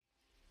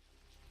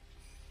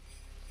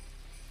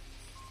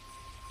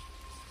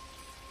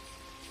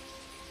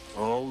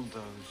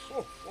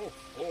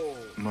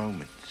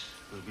moments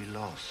will be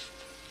lost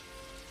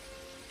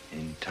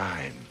in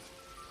time.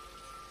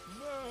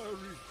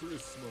 Merry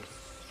Christmas.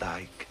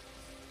 Like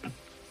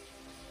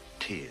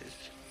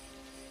tears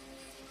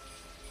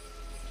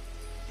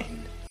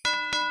in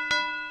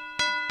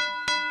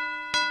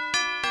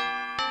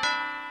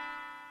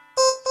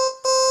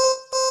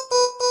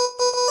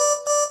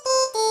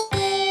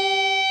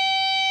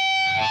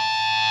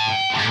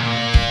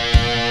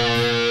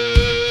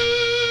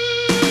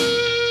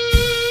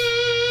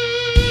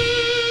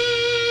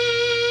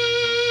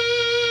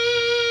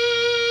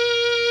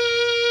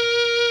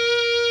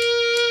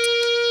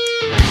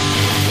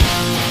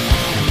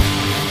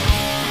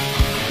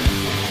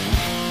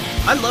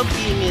I love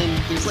being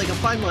in. There's like a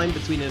fine line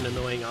between an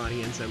annoying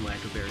audience and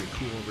like a very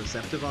cool,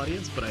 receptive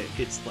audience. But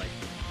it's like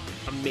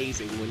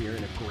amazing when you're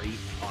in a great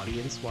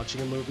audience watching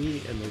a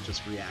movie and they're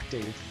just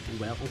reacting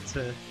well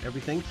to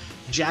everything.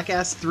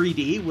 Jackass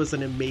 3D was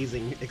an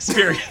amazing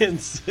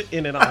experience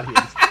in an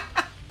audience.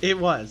 It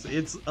was.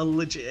 It's a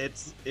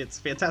legit. It's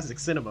fantastic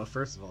cinema,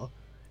 first of all,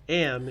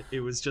 and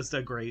it was just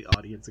a great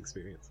audience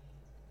experience.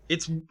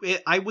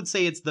 I would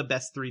say it's the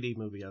best 3D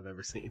movie I've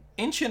ever seen.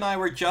 Inch and I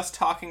were just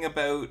talking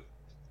about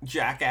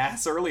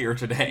Jackass earlier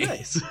today.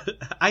 Nice.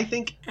 I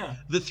think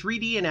the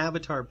 3D in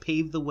Avatar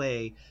paved the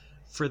way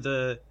for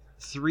the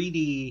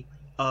 3D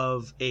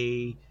of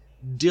a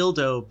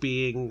dildo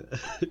being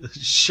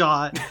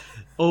shot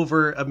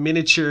over a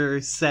miniature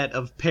set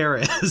of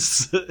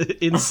Paris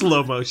in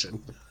slow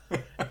motion.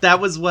 That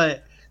was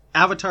what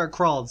Avatar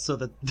crawled so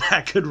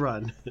that could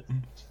run.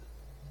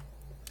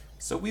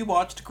 So we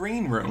watched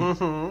Green Room.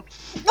 Mm-hmm.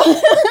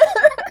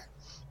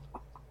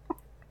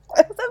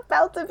 I was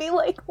about to be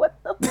like,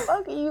 what the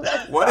fuck are you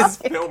guys What is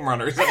talking? Film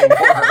Runners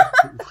anymore?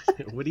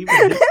 What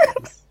even is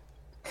this?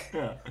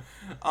 Yeah.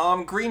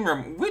 Green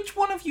Room. Which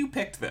one of you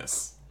picked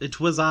this? It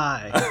was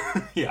I.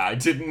 Yeah, I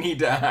didn't need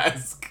to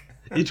ask.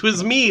 It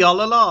was me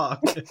all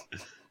along.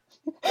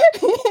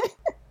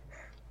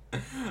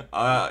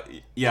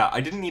 Yeah,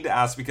 I didn't need to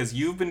ask because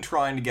you've been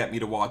trying to get me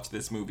to watch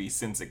this movie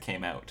since it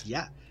came out.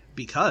 Yeah,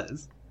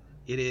 because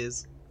it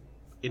is,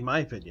 in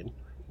my opinion,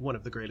 one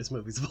of the greatest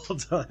movies of all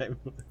time.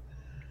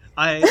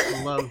 I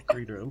love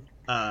Green Room.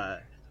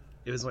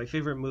 It was my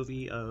favorite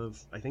movie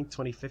of, I think,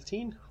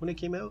 2015 when it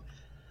came out.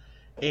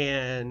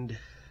 And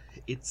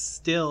it's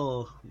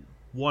still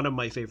one of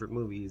my favorite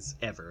movies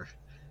ever.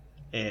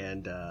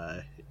 And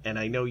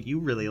I know you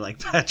really like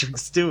Patrick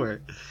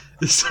Stewart.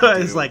 So I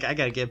was like, I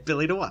gotta get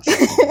Billy to watch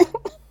it.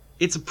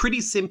 It's a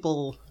pretty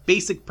simple,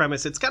 basic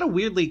premise. It's kind of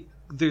weirdly,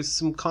 there's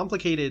some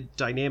complicated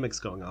dynamics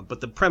going on,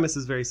 but the premise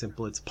is very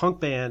simple. It's a punk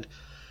band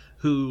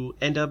who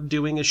end up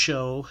doing a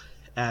show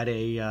at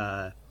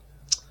a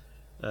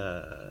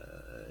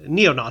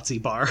neo-Nazi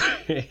bar.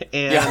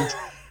 And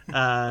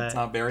Let's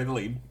not bury the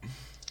lead.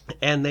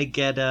 and they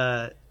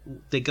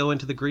go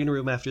into the green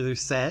room after their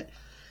set,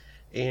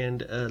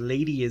 and a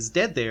lady is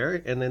dead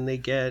there, and then they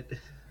get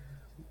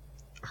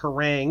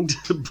harangued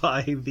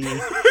by the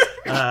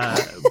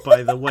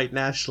white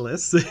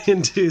nationalists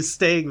into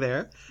staying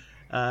there,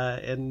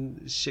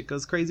 and shit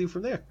goes crazy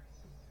from there.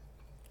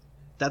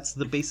 That's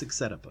the basic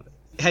setup of it.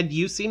 Had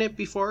you seen it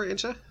before,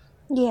 Insha?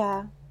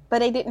 Yeah,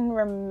 but I didn't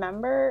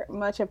remember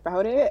much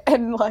about it,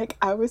 and like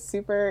there was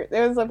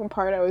like one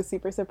part I was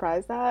super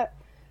surprised at,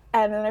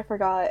 and then I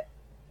forgot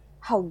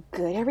how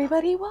good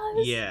everybody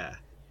was. Yeah.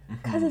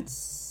 Because it's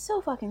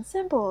so fucking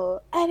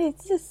simple, and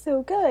it's just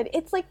so good.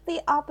 It's like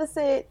the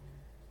opposite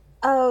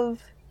of...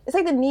 It's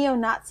like the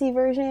neo-Nazi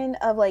version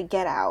of, like,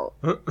 Get Out.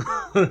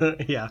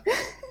 Yeah.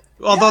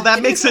 Although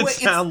that makes it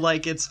it's- sound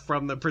like it's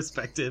from the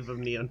perspective of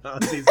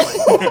neo-Nazis.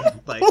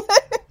 Like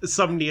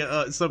some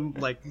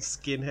like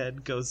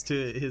skinhead goes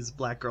to his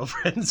black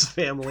girlfriend's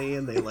family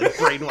and they like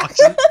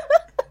brainwash him.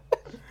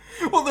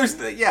 Well,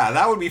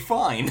 that would be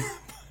fine.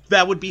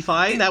 That would be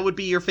fine. That would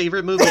be your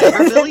favorite movie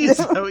ever, Billy? Is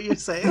that what you're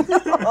saying?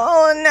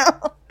 Oh,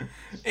 no.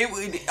 It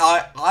would.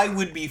 I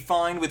would be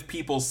fine with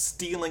people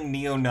stealing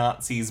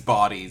neo-Nazis'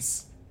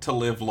 bodies to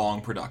live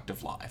long,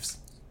 productive lives.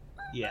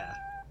 Yeah.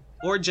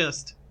 Or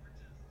just...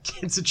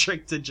 It's a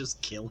trick to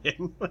just kill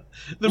him.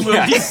 The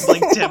movie's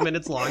like 10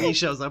 minutes long. He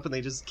shows up and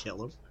they just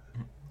kill him.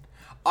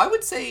 I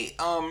would say,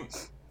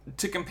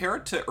 to compare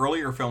it to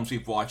earlier films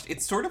we've watched,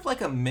 it's sort of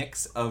like a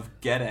mix of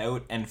Get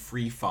Out and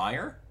Free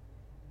Fire.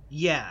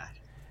 Yeah.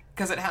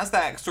 Because it has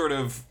that sort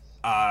of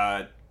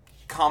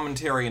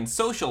commentary and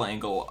social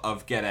angle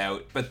of Get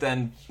Out, but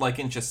then, like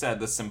Incha said,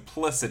 the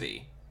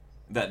simplicity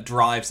that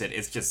drives it.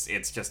 It's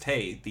just,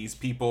 hey, these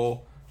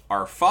people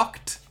are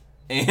fucked,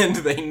 and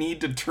they need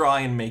to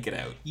try and make it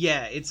out.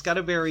 Yeah, it's got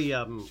a very,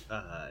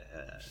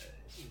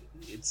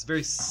 it's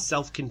very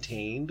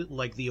self-contained.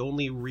 Like, the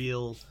only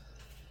real...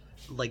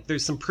 Like,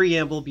 there's some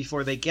preamble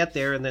before they get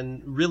there, and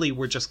then really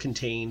we're just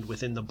contained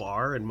within the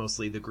bar and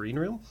mostly the green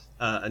room,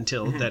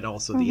 until then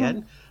also the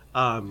end.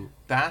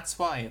 That's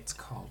why it's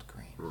called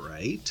Green.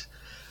 Right.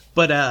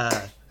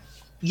 But,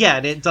 yeah,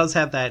 and it does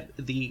have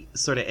the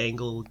sort of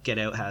angle Get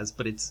Out has,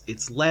 but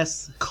it's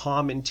less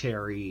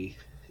commentary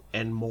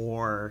and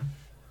more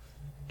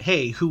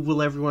hey, who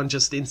will everyone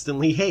just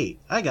instantly hate?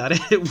 I got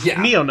it.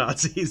 Yeah.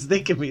 Neo-Nazis.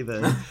 They can be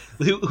the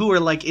who are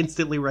like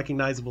instantly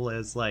recognizable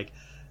as like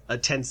a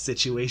tense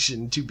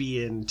situation to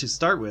be in to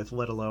start with,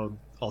 let alone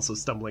also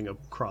stumbling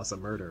across a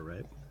murder,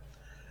 right?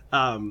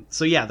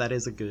 So yeah, that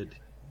is a good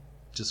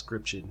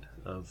description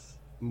of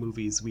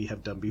movies we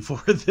have done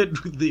before that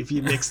if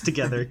you mix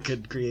together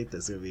could create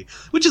this movie,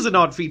 which is an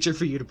odd feature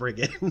for you to bring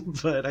in,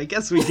 but I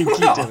guess we can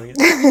keep doing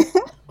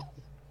it.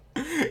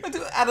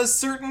 At a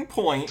certain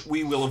point,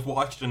 we will have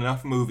watched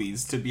enough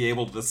movies to be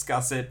able to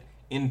discuss it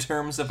in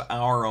terms of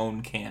our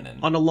own canon.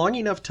 On a long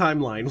enough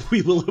timeline,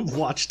 we will have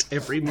watched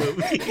every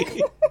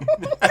movie.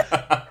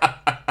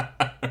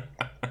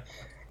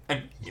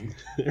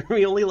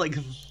 We're only like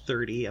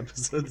 30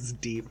 episodes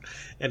deep,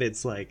 and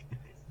it's like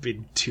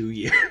been 2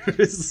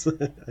 years.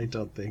 I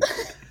don't think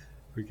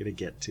we're gonna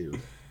get to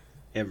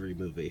every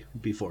movie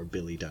before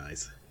Billy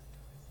dies.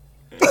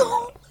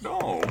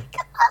 No.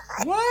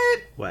 What?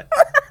 What?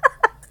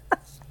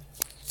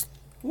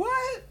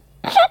 What?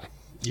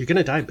 You're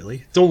gonna die,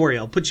 Billy. Don't worry,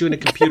 I'll put you in a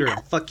computer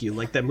and fuck you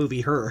like that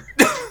movie Her.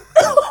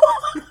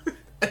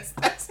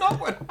 That's not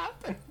what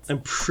happened.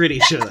 I'm pretty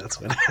sure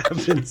that's what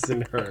happens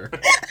in Her.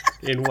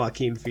 In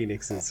Joaquin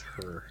Phoenix's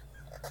Her.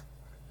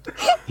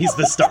 He's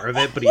the star of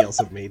it, but he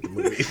also made the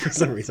movie for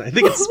some reason. I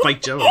think it's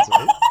Spike Jonze,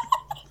 right?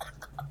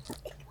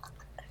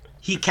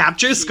 He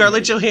captures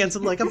Scarlett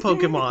Johansson like a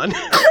Pokemon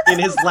in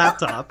his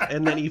laptop,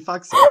 and then he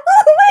fucks her.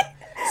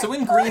 So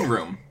in Green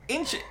Room,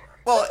 Incha,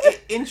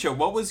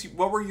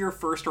 what were your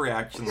first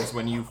reactions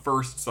when you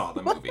first saw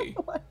the movie?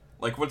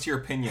 Like, what's your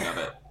opinion of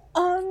it?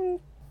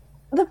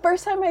 The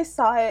first time I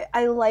saw it,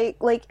 I like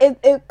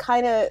it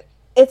kind of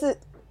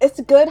it's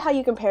good how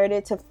you compared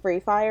it to Free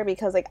Fire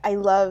because I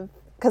love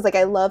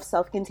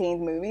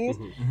self-contained movies,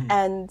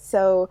 and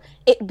so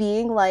it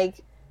being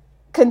like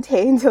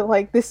contained to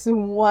like this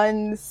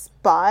one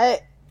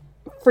spot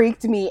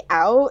freaked me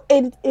out.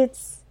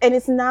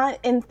 It's not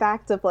in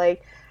fact of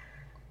like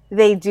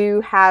they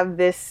do have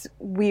this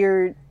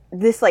weird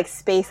like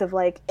space of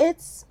like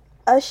it's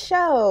a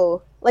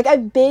show. Like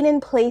I've been in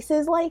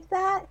places like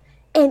that.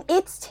 And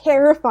it's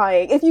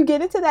terrifying. If you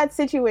get into that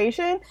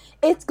situation,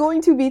 it's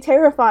going to be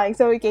terrifying.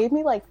 So it gave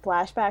me like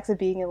flashbacks of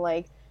being in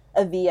like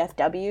a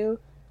VFW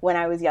when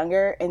I was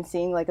younger and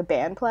seeing like a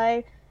band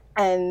play.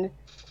 And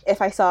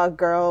if I saw a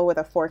girl with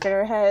a fork in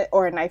her head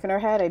or a knife in her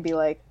head, I'd be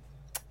like,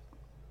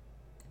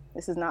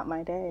 this is not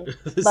my day.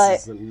 This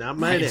is not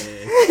my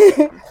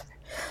day.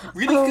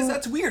 Really? Because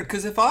that's weird.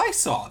 Because if I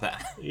saw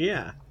that...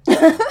 Yeah.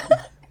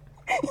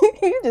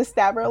 You just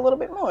stab her a little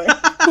bit more.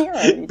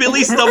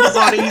 Billy stumbles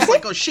on it. He's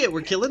like, "Oh shit,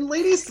 we're killing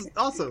ladies!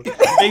 Awesome!"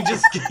 And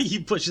he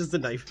pushes the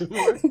knife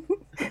more.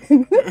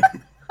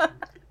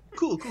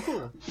 Cool.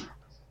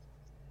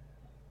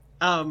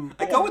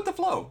 I go with the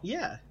flow.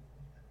 Yeah.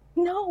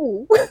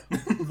 No.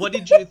 What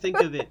did you think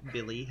of it,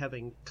 Billy?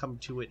 Having come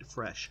to it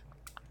fresh.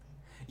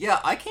 Yeah,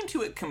 I came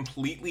to it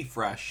completely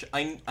fresh.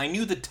 I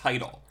knew the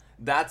title.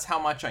 That's how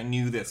much I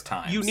knew this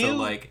time. You knew so,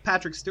 like,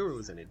 Patrick Stewart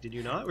was in it, did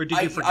you not? Or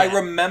did you forget? I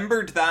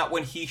remembered that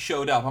when he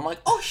showed up. I'm like,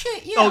 oh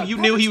shit, yeah. Oh, you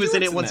knew he was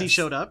in Stewart's it once he this.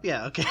 showed up?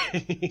 Yeah,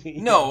 okay.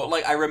 No,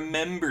 like, I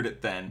remembered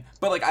it then.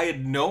 But, like, I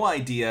had no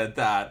idea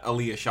that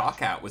Aaliyah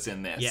Shawkat was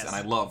in this. Yes. And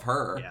I love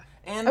her. Yeah.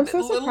 And I'm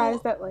so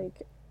surprised that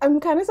like I'm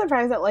kind of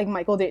surprised that like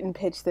Michael didn't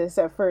pitch this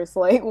at first.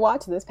 Like,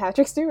 watch this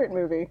Patrick Stewart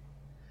movie.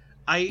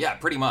 Yeah,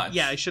 pretty much.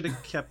 Yeah, I should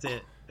have kept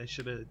it. I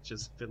should have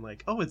just been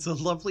like, oh, it's a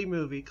lovely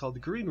movie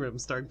called Green Room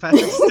starring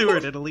Patrick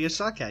Stewart and Aaliyah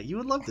Shawkat. You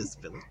would love this,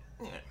 Billy.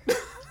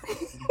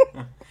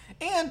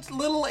 And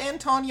little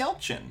Anton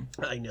Yelchin.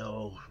 I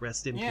know.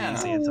 Rest in Yeah.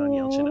 peace, Anton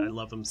Yelchin. I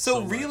love him so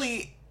So much.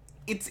 really,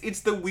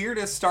 it's the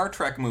weirdest Star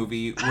Trek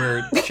movie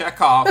where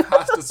Chekhov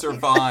has to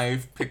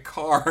survive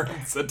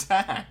Picard's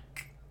attack.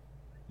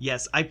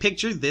 Yes, I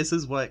picture this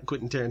is what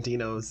Quentin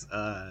Tarantino's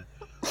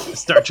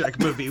Star Trek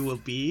movie will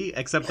be,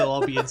 except they'll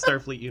all be in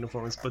Starfleet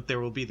uniforms, but there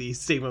will be the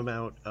same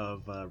amount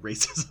of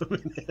racism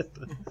in it.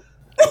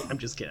 I'm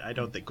just kidding. I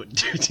don't think Quentin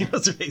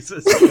Tarantino's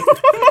racist.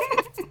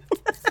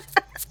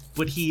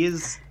 But he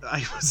is...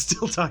 I was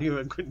still talking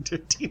about Quentin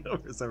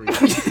Tarantino for some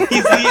reason.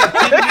 He's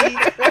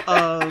the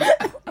epitome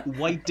of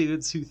white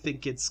dudes who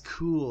think it's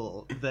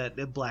cool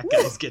that black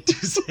guys get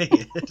to say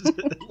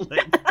it.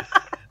 Like,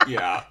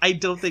 Yeah. I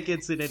don't think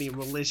it's in any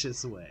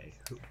malicious way,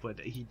 but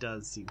he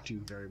does seem to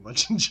very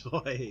much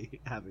enjoy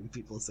having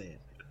people say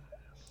it.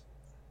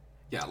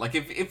 Yeah, like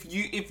if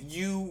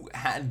you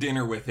had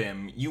dinner with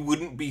him, you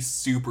wouldn't be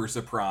super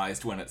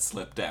surprised when it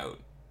slipped out.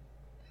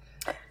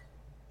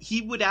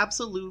 He would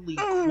absolutely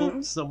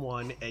quote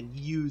someone and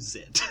use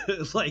it.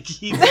 Like,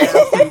 he would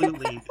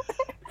absolutely...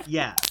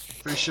 Yeah,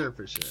 for sure.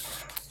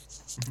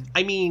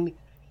 I mean,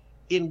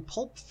 in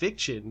Pulp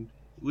Fiction,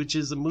 which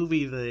is a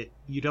movie that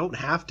you don't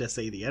have to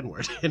say the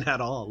N-word in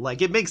at all.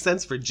 Like, it makes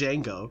sense for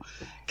Django,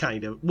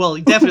 kind of. Well,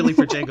 definitely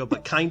for Django,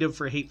 but kind of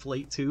for Hateful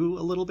Eight too,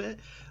 a little bit,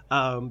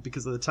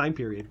 because of the time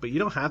period. But you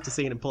don't have to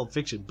say it in Pulp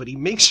Fiction, but he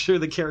makes sure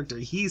the character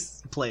he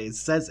plays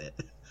says it,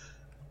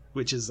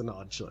 which is an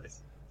odd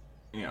choice.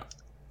 Yeah.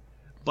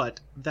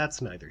 But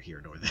that's neither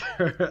here nor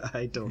there.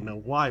 I don't know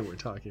why we're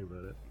talking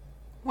about it.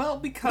 Well,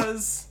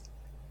 because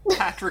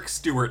Patrick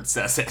Stewart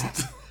says it.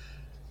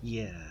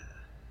 Yeah.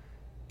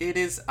 It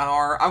is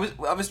our...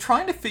 I was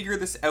trying to figure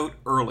this out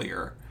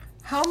earlier.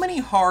 How many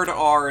hard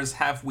R's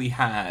have we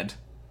had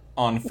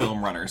on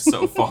Film Runners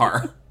so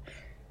far?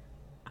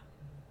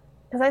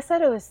 Because I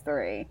said it was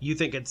 3. You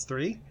think it's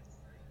 3?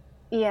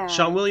 Yeah.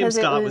 Sean William 'cause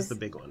it Scott was the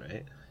big one,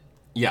 right?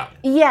 Yeah.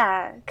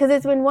 Yeah, because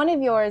it's been one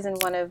of yours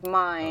and one of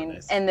mine, Oh,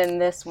 nice. and then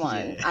this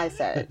one Yeah. I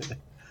said.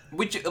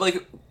 Which,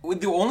 like,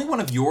 the only one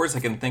of yours I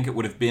can think it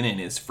would have been in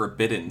is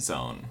Forbidden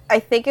Zone. I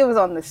think it was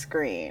on the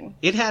screen.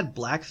 It had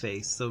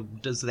blackface, so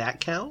does that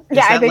count?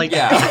 Yeah, I Is that think. like,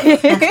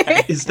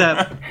 Yeah. is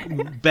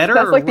that better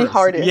That's or like the worse?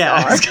 hardest Yeah,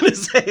 I R. was gonna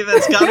say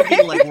that's gotta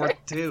be like worth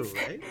 2,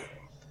 right?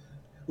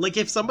 Like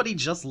if somebody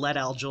just let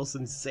Al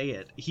Jolson say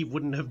it, he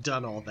wouldn't have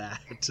done all that.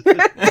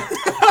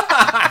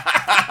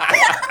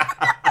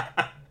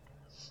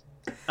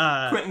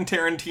 Quentin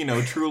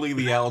Tarantino, truly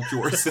the Al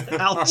Jolson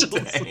of Al our day.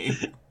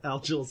 Jolson. Al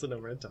Jolson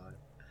of our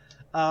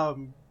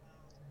time.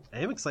 I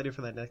am excited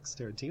for that next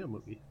Tarantino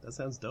movie. That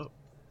sounds dope.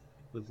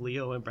 With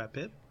Leo and Brad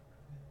Pitt.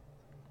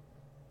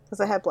 Does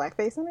it have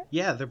blackface in it?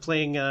 Yeah, they're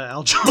playing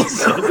Al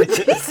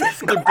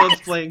Jolson. They're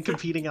both playing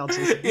competing Al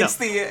Jolson.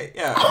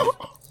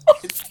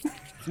 It's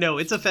No,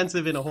 it's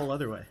offensive in a whole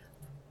other way.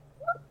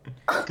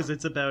 Because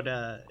it's about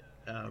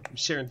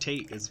Sharon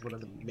Tate is one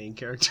of the main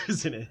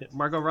characters in it.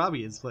 Margot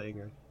Robbie is playing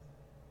her.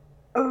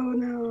 Oh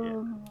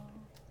no.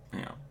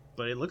 yeah.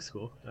 But it looks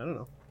cool. I don't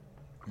know.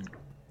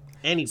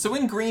 Anyway, So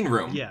in Green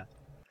Room, yeah.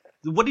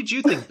 What did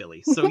you think,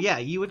 Billy? So yeah,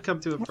 you would come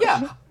to a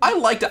yeah, I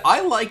liked it.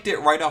 I liked it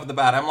right off the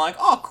bat. I'm like,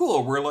 oh,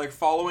 cool. We're like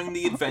following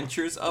the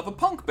adventures of a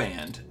punk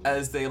band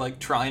as they like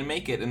try and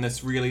make it in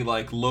this really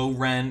like low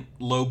rent,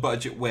 low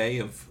budget way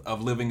of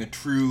living a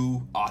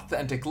true,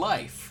 authentic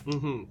life.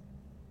 Mm-hmm.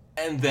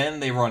 And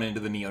then they run into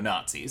the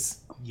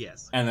neo-Nazis.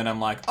 Yes. And then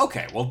I'm like,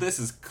 okay, well, this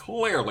is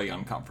clearly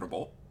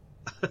uncomfortable.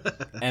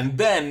 And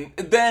then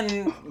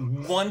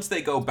once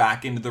they go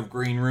back into the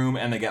green room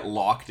and they get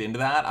locked into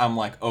that, I'm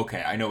like,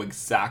 okay, I know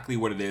exactly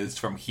what it is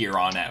from here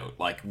on out.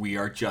 Like, we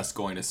are just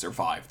going to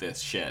survive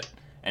this shit.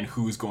 And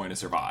who's going to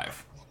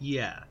survive?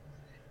 Yeah.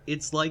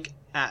 It's like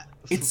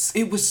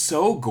It was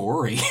so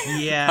gory.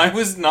 Yeah. I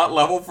was not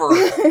level for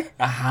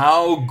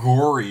how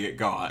gory it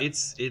got.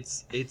 It's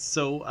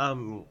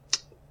so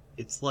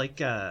it's like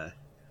a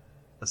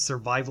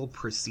survival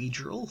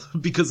procedural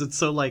because it's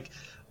so like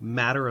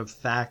matter of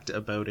fact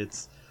about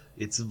its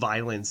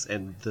violence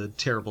and the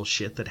terrible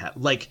shit that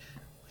happened. Like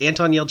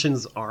Anton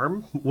Yelchin's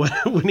arm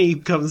when he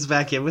comes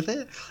back in with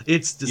it,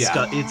 it's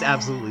it's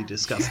absolutely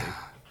disgusting.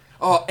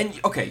 Oh, and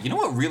okay, you know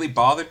what really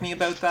bothered me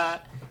about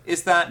that?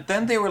 Is that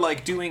then they were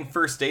like doing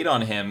first aid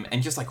on him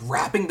and just like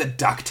wrapping the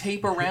duct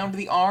tape around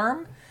the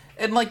arm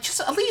and like just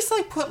at least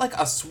like put like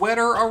a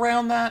sweater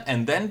around that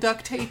and then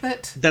duct tape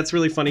it. That's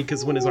really funny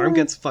because when his arm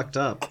gets fucked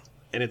up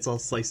and it's all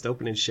sliced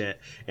open and shit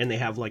and they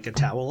have like a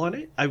towel on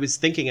it, I was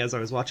thinking as I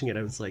was watching it,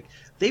 I was like,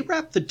 they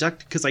wrapped the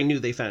duct, because I knew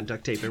they found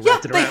duct tape and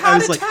wrapped it around. I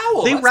was like,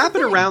 towel. they That's wrap the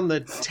it thing. around the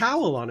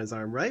towel on his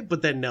arm, right?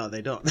 But then no,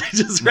 they don't. They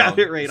just wrap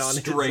it right on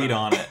straight his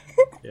arm. on it.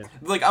 Yeah.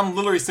 Like I'm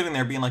literally sitting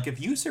there being like, if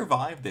you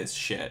survive this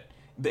shit,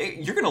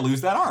 you're gonna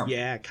lose that arm.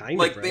 Yeah, kind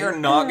Like of. Right? they are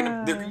not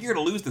gonna. You're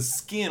gonna lose the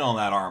skin on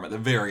that arm at the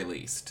very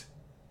least.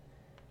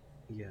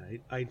 Yeah,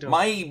 I don't.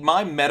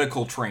 My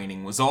medical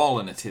training was all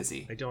in a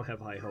tizzy. I don't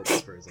have high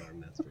hopes for his arm.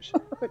 That's for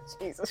sure. Oh,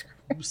 Jesus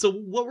Christ. So,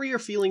 what were your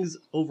feelings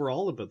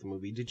overall about the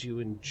movie? Did you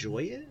enjoy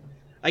it?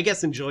 I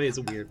guess enjoy is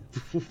a weird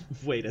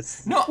way to.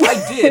 No,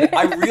 I did.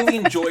 I really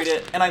enjoyed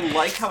it, and I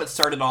like how it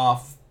started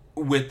off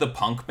with the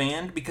punk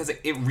band because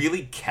it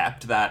really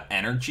kept that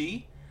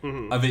energy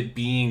of it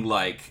being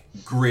like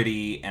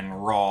gritty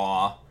and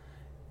raw,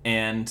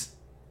 and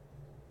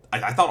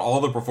I thought all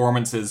the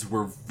performances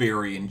were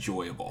very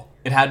enjoyable.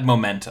 It had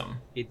momentum.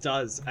 It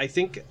does. I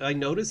think I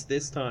noticed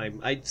this time.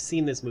 I've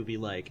seen this movie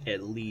like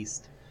at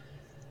least,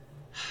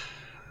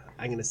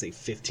 I'm going to say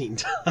 15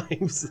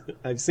 times.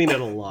 I've seen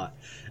it a lot.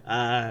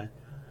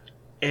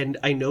 And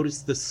I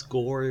noticed the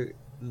score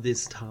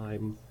this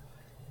time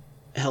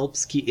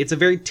helps keep. It's a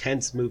very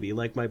tense movie.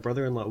 Like my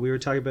brother-in-law, we were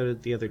talking about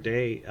it the other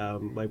day.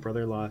 My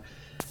brother-in-law,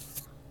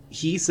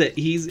 he said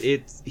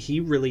he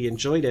really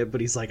enjoyed it, but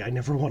he's like, I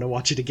never want to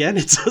watch it again.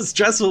 It's so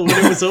stressful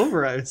when it was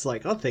over. I was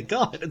like, oh, thank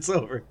God it's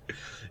over.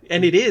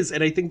 And it is,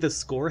 and I think the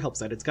score helps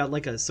that. It's got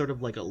like a sort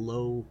of like a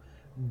low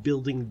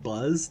building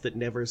buzz that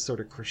never sort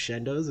of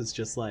crescendos. It's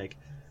just like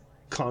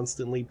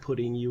constantly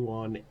putting you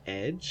on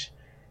edge.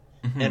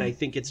 And I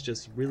think it's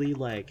just really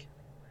like,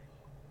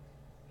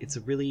 it's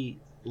a really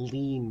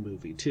lean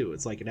movie too.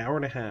 It's like an hour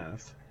and a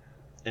half,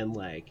 and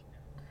like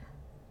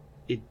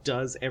it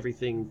does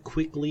everything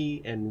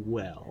quickly and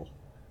well.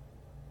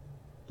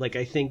 Like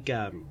I think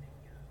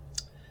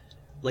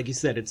like you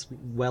said, it's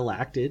well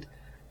acted,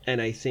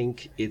 and I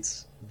think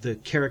it's the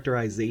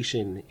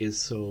characterization is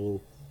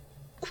so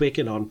quick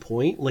and on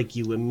point. Like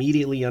you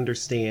immediately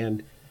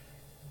understand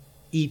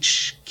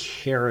each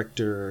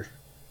character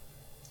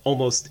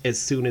almost as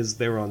soon as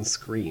they're on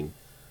screen.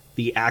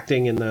 the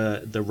acting and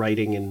the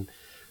writing and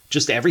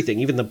just everything,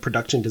 even the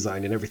production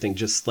design and everything,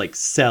 just like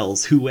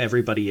sells who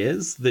everybody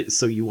is,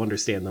 so you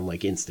understand them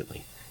like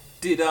instantly.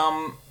 Did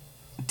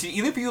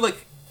either of you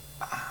like?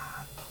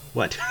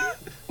 What?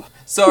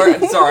 Sorry,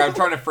 I'm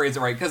trying to phrase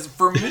it right, because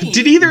for me...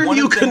 Did either of one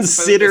you the things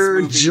about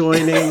consider this movie-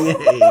 joining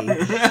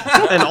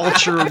an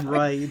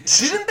ultra-right...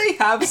 Didn't they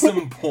have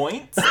some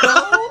points,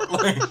 though?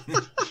 Like...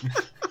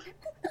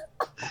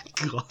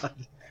 God.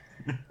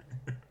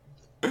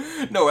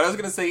 No, what I was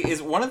going to say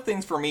is one of the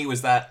things for me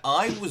was that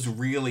I was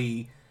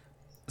really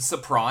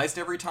surprised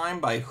every time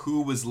by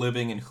who was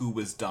living and who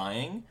was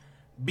dying,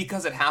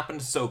 because it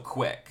happened so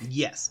quick.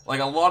 Yes.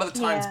 Like, a lot of the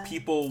times Yeah.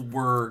 people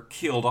were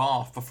killed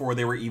off before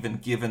they were even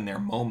given their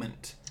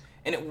moment.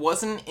 And it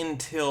wasn't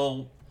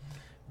until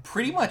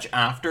pretty much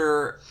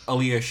after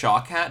Aaliyah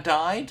Shawkat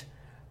died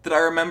that I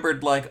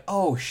remembered, like,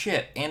 oh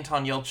shit,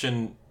 Anton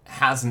Yelchin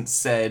hasn't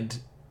said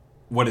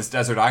what his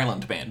Desert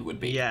Island Band would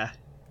be. Yeah.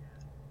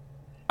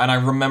 And I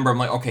remember, I'm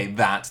like, okay,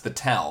 that's the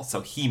tell,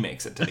 so he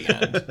makes it to the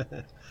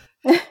end.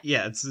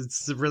 Yeah,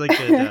 it's a really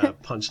good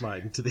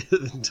punchline to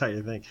the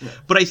entire thing.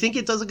 But I think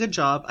it does a good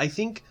job. I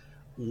think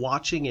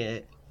watching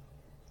it,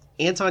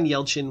 Anton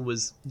Yelchin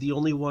was the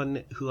only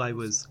one who I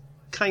was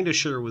kind of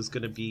sure was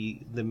going to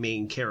be the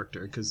main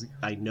character, because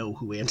I know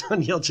who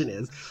Anton Yelchin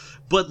is.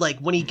 But like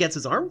when he gets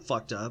his arm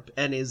fucked up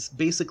and is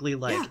basically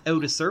like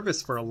out of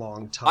service for a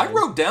long time. I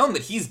wrote down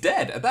that he's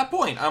dead. At that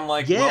point, I'm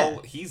like, Yeah.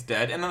 well, he's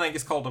dead. And then I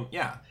just called him,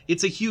 yeah.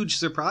 It's a huge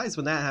surprise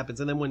when that happens.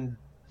 And then when,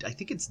 I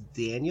think it's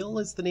Daniel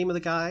is the name of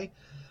the guy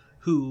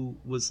who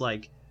was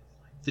like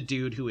the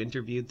dude who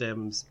interviewed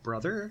them's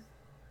brother,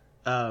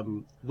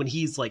 when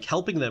he's like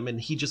helping them and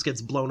he just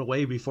gets blown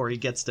away before he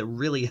gets to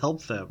really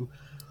help them.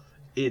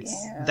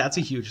 That's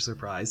a huge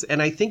surprise.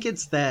 And I think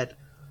it's that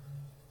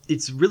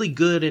it's really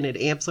good and it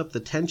amps up the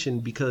tension,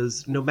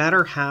 because no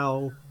matter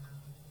how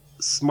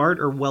smart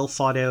or well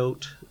thought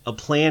out a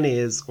plan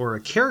is or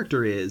a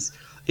character is,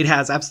 it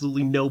has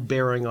absolutely no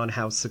bearing on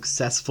how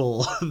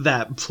successful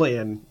that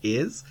plan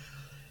is.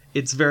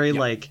 It's very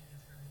like,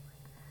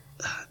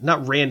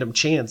 not random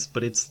chance,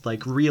 but it's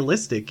like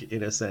realistic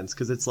in a sense,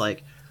 because it's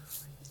like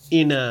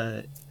in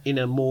a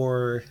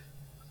more,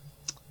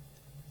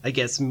 I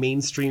guess,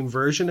 mainstream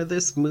version of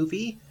this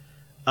movie,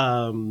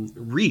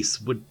 Reese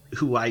would,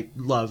 who I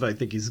love, I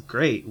think he's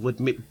great,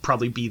 would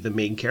probably be the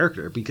main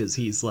character, because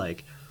he's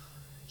like,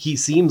 he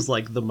seems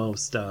like the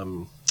most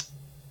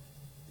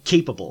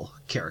capable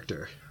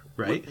character,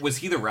 right? Was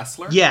he the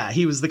wrestler? Yeah,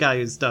 he was the guy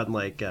who's done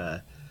like,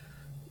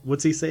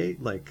 what's he say?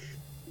 Like,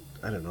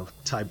 I don't know,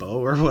 Taibo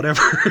or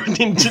whatever,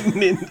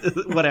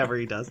 whatever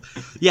he does.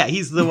 Yeah,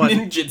 he's the one.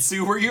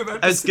 Ninjutsu, were you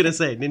about to I was say? gonna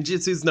say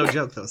ninjutsu's no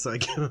joke though, so I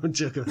can't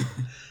joke about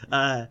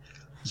it.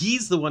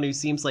 He's the one who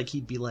seems like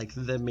he'd be like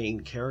the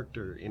main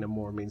character in a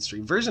more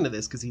mainstream version of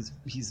this, because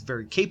he's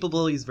very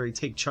capable, he's very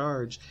take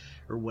charge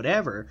or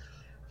whatever,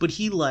 but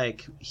he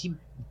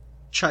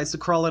tries to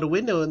crawl out a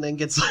window and then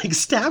gets like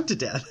stabbed to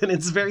death, and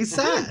it's very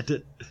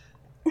sad.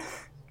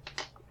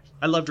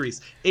 I loved Reese.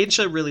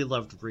 Aisha really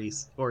loved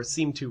Reese, or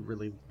seemed to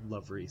really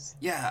love Reese.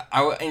 Yeah,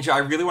 Angel, I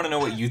really want to know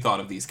what you thought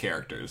of these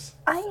characters.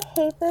 I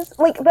hate this.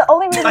 Like, the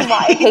only reason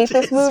why I hate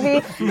this movie...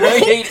 I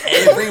hate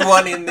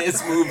everyone in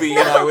this movie,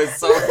 and I was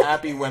so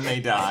happy when they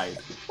died.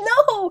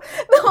 No!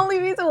 The only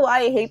reason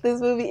why I hate this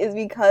movie is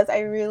because I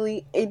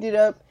really ended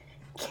up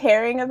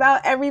caring about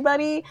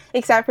everybody,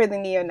 except for the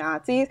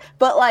neo-Nazis.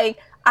 But, like,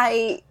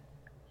 I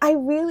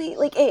really...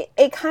 Like,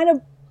 it kind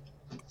of...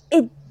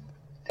 It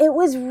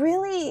was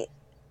really...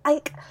 I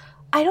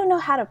don't know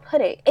how to put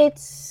it.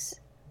 It's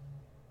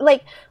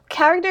like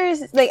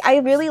characters, like I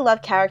really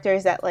love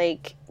characters that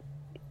like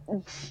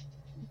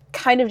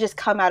kind of just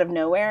come out of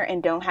nowhere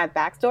and don't have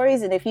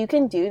backstories. And if you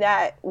can do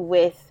that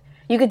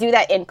you could do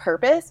that in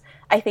purpose,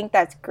 I think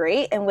that's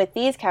great. And with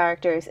these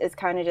characters, it's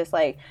kind of just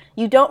like,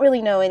 you don't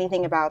really know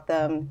anything about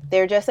them.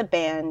 They're just a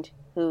band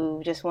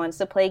who just wants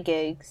to play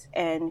gigs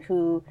and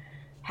who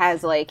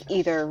has like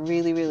either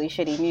really, really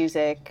shitty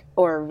music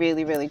or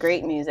really, really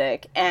great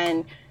music.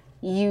 And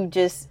you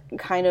just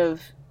kind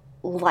of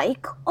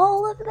like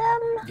all of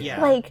them.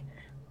 Yeah. Like,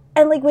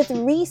 and like with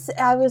Reese,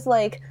 I was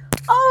like,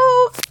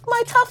 oh,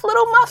 my tough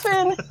little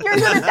muffin, you're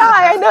gonna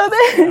die, I know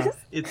this.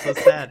 It's so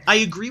sad. I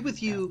agree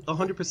with you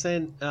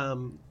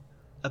 100%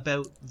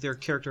 about their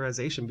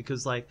characterization,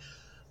 because like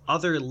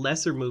other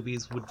lesser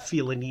movies would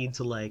feel a need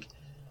to like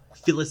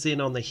fill us in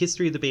on the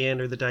history of the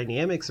band or the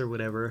dynamics or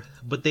whatever,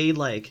 but they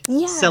like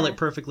sell it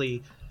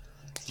perfectly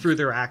through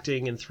their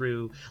acting and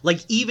through like,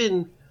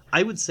 even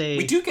I would say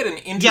we do get an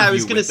interview. Yeah, I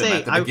was gonna with them say.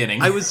 at the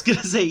beginning. I was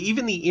gonna say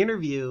even the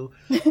interview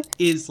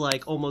is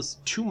like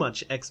almost too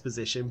much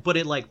exposition, but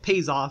it like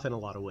pays off in a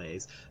lot of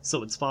ways,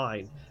 so it's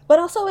fine. But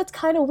also, it's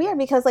kind of weird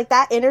because like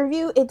that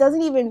interview, it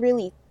doesn't even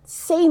really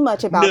say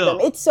much about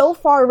them. It's so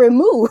far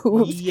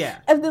removed. Yeah,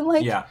 and then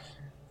like, yeah,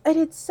 and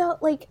it's so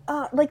like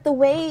the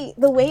way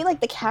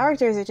like the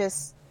characters are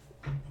just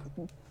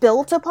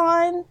built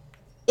upon,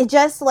 it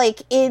just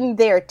like in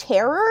their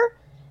terror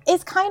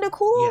is kind of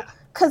cool. Yeah.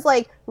 Cause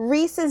like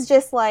Reese is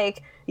just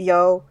like,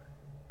 yo,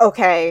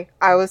 okay,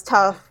 I was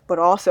tough, but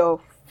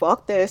also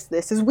fuck this.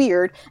 This is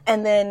weird.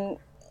 And then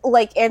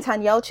like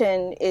Anton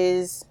Yelchin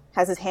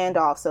has his hand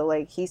off, so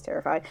like he's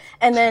terrified.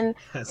 And then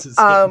Has his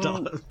hand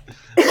off.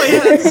 My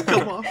hands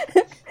come off.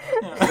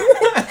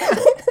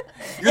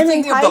 You're And then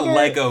thinking of the Tiger-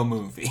 Lego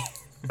movie.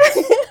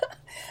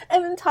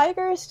 and then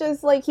Tiger's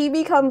just like he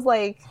becomes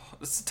like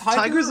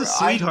Tiger's a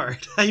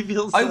sweetheart. I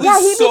feel so. I was Yeah,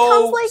 he so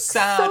becomes, like,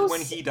 sad so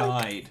when he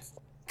died.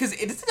 Because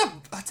it's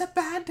a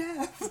bad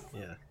death.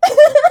 Yeah,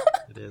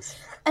 it is.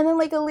 and then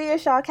like Aaliyah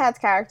Shawkat's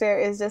character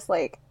is just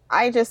like,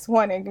 I just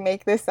want to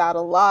make this out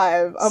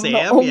alive. I'm the Sam?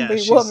 Yeah, only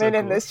she's woman so in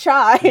cool. this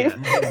tribe.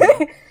 Yeah.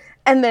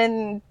 And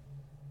then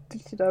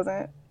she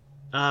doesn't.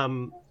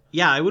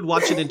 Yeah, I would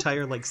watch an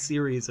entire like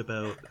series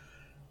about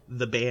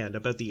the band,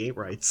 about the Ain't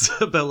Rights,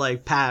 about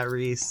like Pat,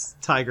 Reese,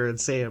 Tiger, and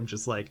Sam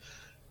just like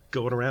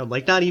going around,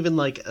 like not even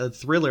like a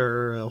thriller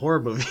or a horror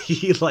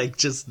movie, like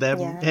just them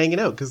Yeah. hanging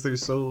out because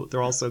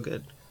they're all so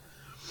good.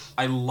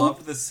 I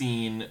loved the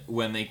scene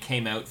when they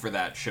came out for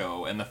that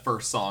show and the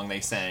first song they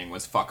sang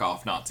was "Fuck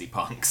Off Nazi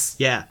Punks."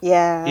 Yeah,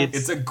 Yeah.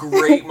 It's a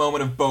great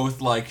moment of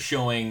both like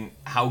showing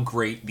how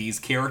great these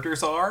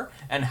characters are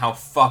and how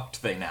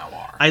fucked they now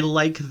are. I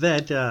like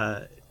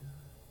that.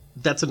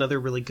 That's another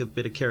really good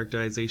bit of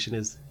characterization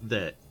is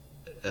that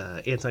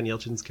Anton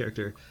Yelchin's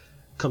character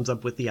comes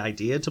up with the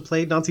idea to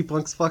play Nazi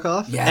punks fuck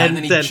off. Yeah, and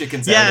then he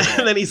chickens out Yeah, of it.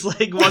 and then he's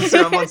like, once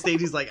they're up on stage,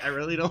 he's like, I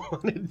really don't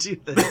want to do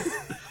this.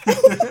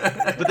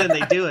 But then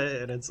they do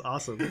it, and it's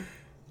awesome.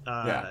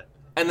 Yeah.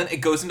 And then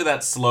it goes into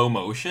that slow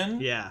motion.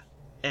 Yeah.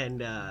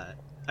 And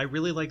I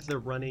really like the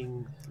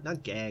running,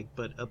 not gag,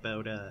 but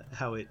about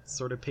how it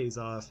sort of pays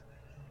off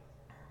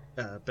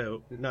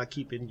about not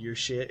keeping your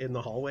shit in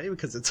the hallway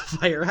because it's a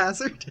fire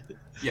hazard.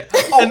 Yeah.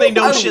 And they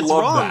know I shit's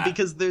love wrong that.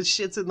 because there's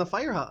shit's in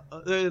the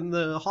in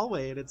the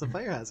hallway and it's a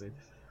fire hazard.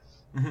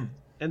 Mhm.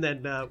 And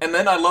then And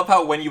then I love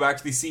how when you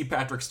actually see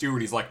Patrick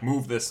Stewart, he's like,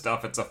 "Move this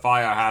stuff, it's a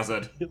fire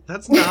hazard."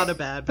 that's not a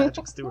bad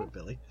Patrick Stewart,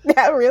 Billy.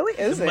 That really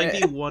It isn't. might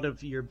be one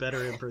of your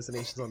better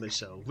impersonations on this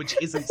show, which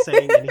isn't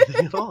saying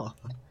anything at all.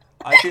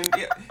 I can.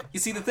 Yeah. You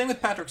see, the thing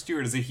with Patrick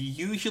Stewart is that he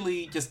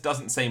usually just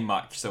doesn't say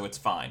much, so it's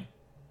fine.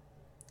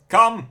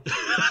 Come.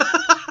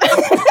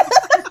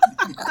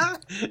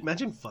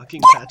 Imagine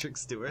fucking Patrick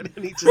Stewart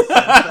and he just says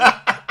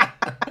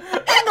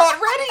that. I'm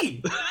not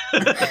ready.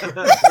 And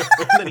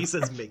then he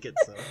says, "Make it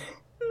so."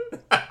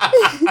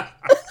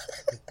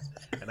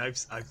 And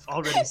I've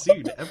already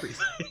seen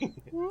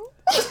everything.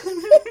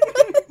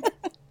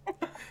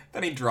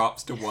 Then he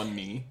drops to one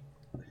knee.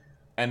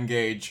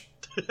 Engage.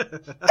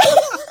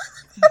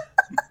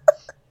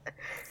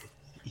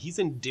 He's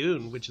in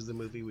Dune, which is a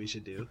movie we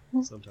should do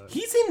sometime.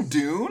 He's in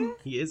Dune.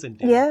 He is in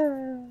Dune.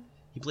 Yeah.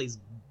 He plays.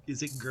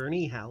 Is it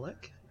Gurney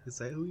Halleck? Is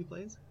that who he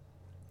plays?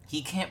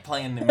 He can't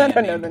play in the I man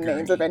don't know named the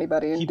names Gurney. of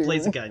anybody in He Dune.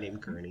 plays a guy named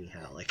Gurney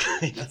Halleck,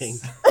 I think.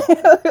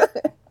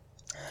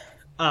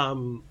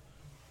 I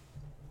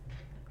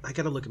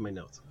gotta look at my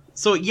notes.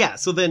 So yeah,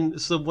 so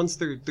once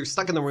they're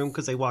stuck in the room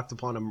because they walked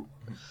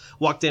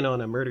in on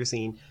a murder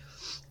scene,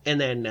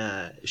 and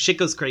then shit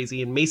goes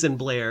crazy, and Mason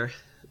Blair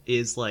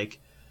is like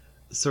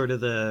sort of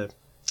the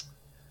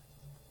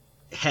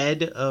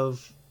head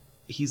of.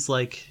 He's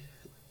like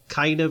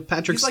kind of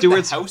Patrick He's like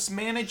Stewart's the house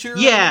manager.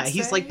 Yeah, I would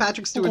he's say? like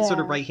Patrick Stewart's sort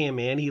of Yeah. right hand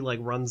man. He like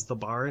runs the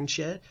bar and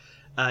shit.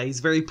 He's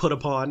very put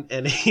upon,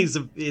 and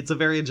it's a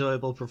very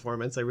enjoyable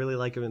performance. I really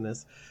like him in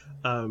this.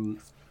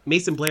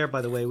 Mason Blair,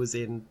 by the way, was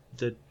in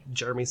the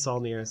Jeremy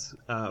Saulnier's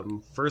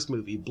first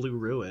movie, Blue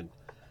Ruin,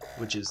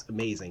 which is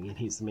amazing, and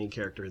he's the main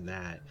character in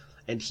that.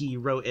 And he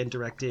wrote and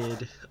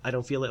directed I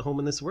Don't Feel at Home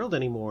in This World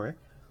Anymore,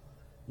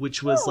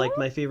 which was like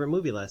my favorite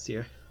movie last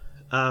year.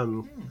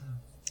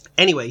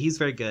 Anyway, he's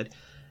very good.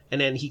 And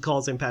then he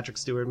calls in Patrick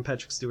Stewart, and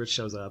Patrick Stewart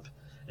shows up,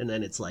 and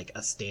then it's like a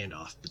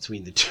standoff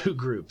between the two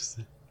groups.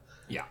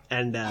 Yeah.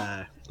 And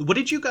what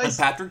did you And guys?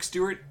 Patrick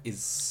Stewart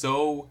is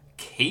so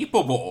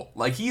capable.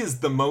 Like, he is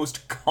the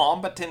most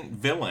competent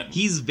villain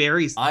He's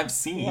very I've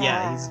seen.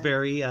 yeah, he's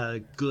very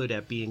good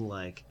at being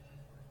like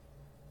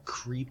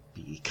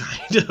creepy,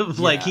 kind of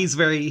like Yeah. he's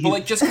very. But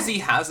like, just because he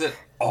has it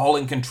all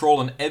in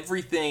control and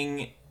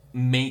everything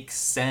makes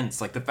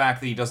sense. Like the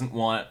fact that he doesn't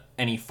want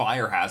any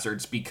fire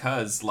hazards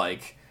because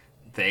like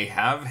they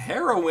have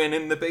heroin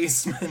in the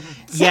basement.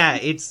 Yeah,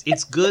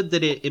 it's good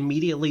that it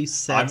immediately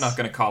sets. I'm not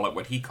going to call it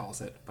what he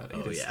calls it, but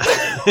it is. Yeah.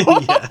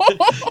 Yeah.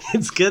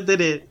 It's good that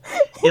it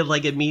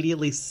like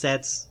immediately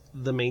sets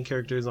the main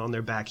characters on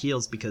their back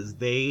heels because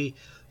they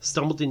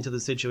stumbled into the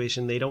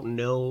situation. They don't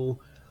know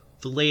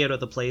the layout of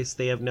the place.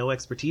 They have no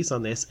expertise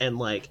on this, and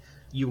like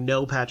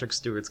Patrick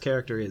Stewart's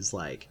character is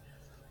like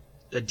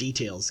a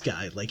details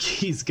guy. Like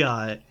he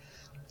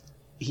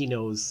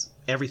knows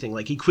everything.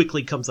 Like he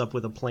quickly comes up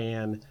with a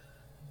plan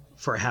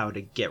for how to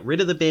get rid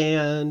of the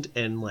band,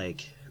 and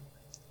like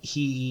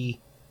he's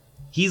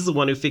the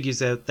one who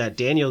figures out that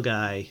Daniel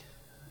guy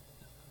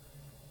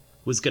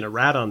was gonna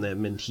rat on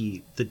them, and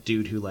the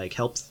dude who like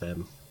helps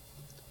them,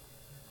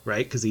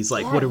 right? Because he's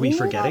like, Yeah, what are we he knew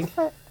forgetting,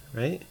 that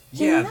right?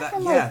 He Yeah, knew that,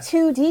 from, yeah. like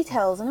 2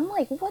 details, and I'm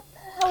like, what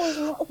the hell is?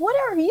 What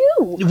are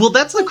you? Well,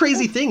 that's the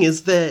crazy thing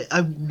is that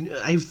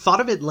I thought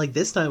of it like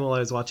this time while I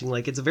was watching.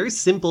 Like, it's a very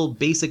simple,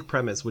 basic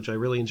premise, which I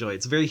really enjoy.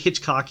 It's very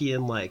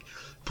Hitchcockian, like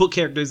put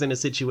characters in a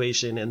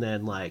situation and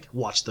then like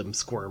watch them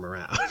squirm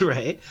around,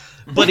 right?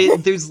 But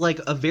there's like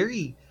a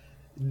very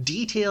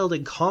detailed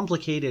and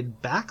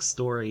complicated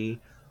backstory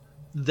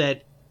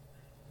that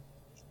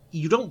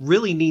you don't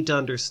really need to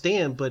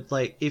understand, but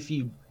like if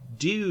you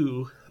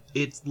do,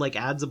 it's like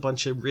adds a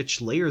bunch of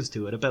rich layers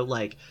to it about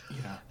like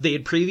they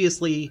had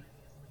previously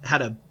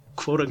had a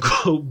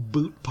quote-unquote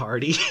boot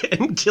party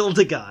and killed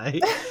a guy,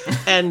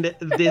 and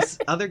this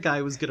other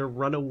guy was gonna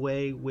run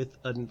away with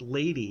a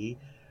lady,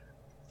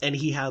 and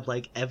he had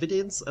like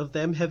evidence of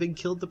them having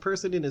killed the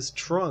person in his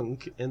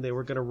trunk, and they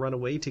were gonna run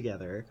away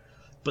together,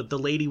 but the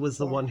lady was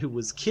the one who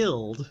was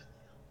killed.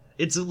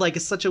 It's like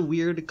such a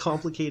weird,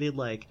 complicated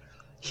like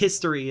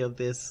history of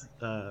this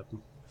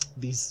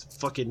these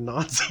fucking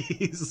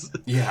Nazis.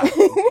 Yeah.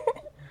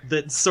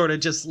 That sort of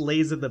just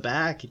lays in the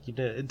back. You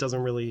know, it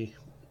doesn't really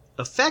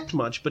affect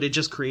much, but it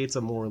just creates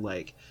a more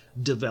like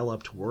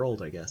developed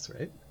world, I guess,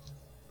 right?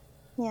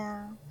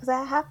 Yeah, because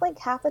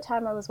half the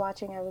time I was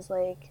watching, I was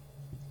like,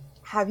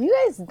 have you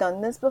guys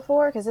done this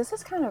before? Because this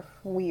is kind of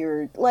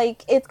weird.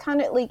 Like, it's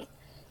kind of like,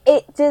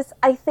 it just,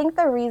 I think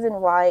the reason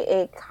why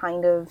it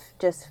kind of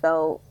just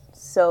felt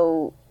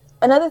so,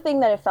 another thing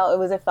that it felt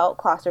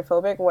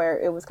claustrophobic, where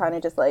it was kind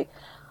of just like,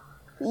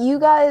 you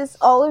guys,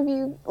 all of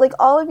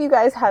you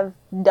guys have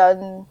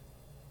done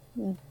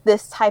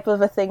this type of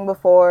a thing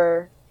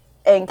before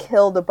and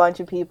killed a bunch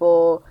of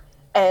people,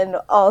 and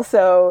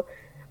also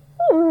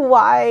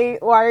why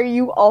are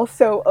you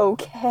also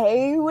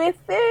okay with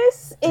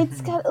this? It's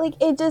kind of like,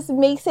 it just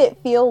makes it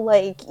feel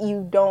like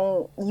you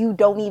don't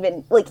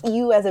even, like,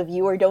 you as a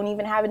viewer don't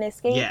even have an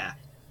escape. Yeah.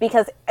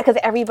 Because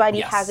everybody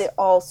has it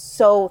all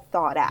so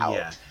thought out.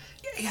 Yeah.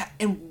 Yeah,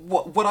 and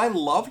what I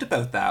loved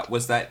about that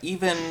was that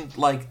even,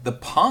 like, the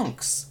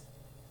punks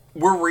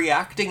were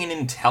reacting in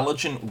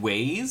intelligent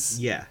ways.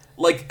 Yeah.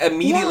 Like,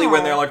 immediately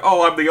when they're like,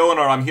 oh, I'm the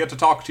owner, I'm here to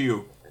talk to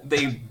you,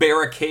 they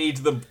barricade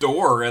the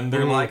door, and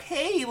they're like,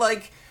 hey,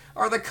 like,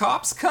 are the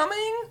cops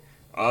coming?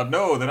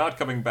 No, they're not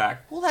coming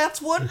back. Well,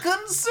 that's what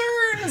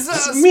concerns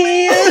us,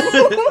 me.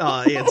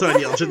 Oh, yeah,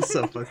 Anton Yelchin's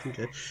so fucking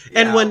good.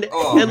 And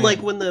Yeah.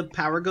 like when the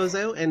power goes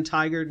out and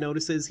Tiger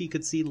notices he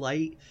could see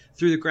light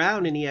through the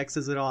ground and he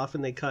X's it off,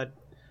 and they cut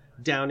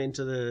down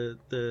into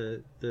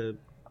the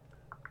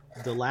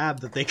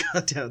lab that they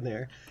got down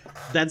there.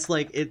 That's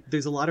like it.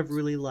 There's a lot of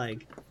really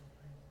like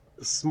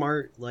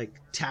smart, like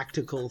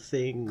tactical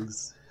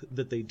things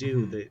that they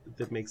do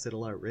that makes it a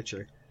lot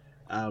richer.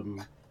 I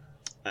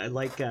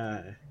like.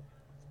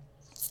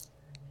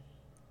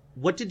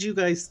 What did you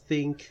guys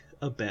think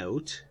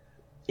about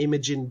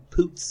Imogen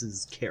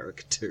Poots'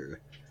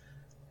 character,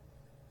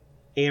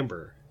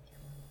 Amber?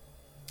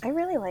 I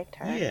really liked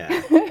her.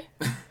 Yeah.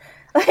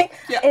 Like,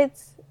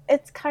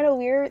 it's kind of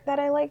weird that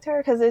I liked her,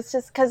 because it's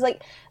just because,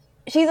 like,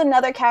 she's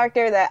another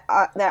character that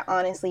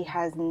honestly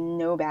has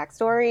no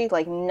backstory,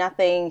 like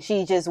nothing.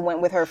 She just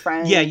went with her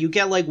friend. Yeah, you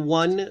get like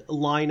one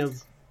line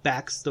of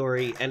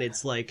backstory, and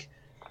it's like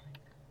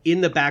in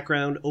the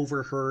background,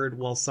 overheard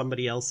while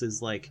somebody else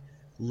is like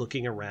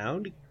looking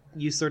around.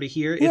 You sort of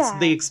hear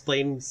they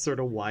explain sort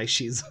of why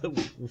she's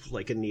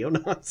like a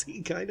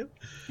neo-Nazi kind of.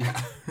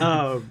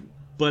 Yeah.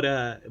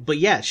 But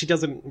yeah, she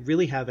doesn't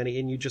really have any,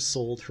 and you just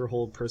sold her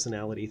whole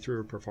personality through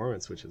her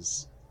performance, which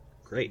is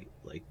great.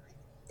 Like,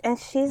 and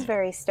she's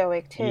very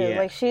stoic too. Yeah.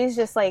 Like, she's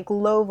just like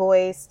low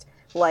voiced,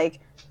 like,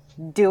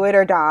 do it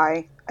or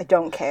die. I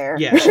don't care.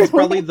 Yeah, she's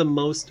probably the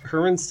most.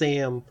 Her and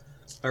Sam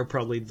are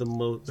probably the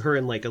most. Her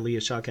and like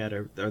Alia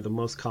Shawkat are the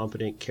most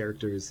competent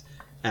characters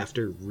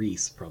after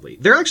Reese. Probably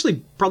they're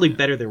actually probably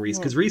better than Reese,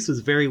 because Reese was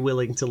very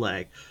willing to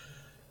like,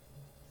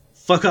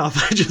 fuck off.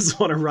 I just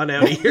want to run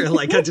out of here.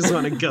 Like, I just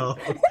want to go.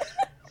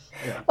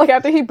 Yeah. Like,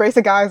 after he breaks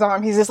a guy's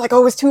arm, he's just like,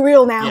 oh, it's too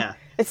real now. Yeah.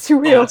 It's too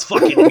real. Oh, it's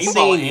fucking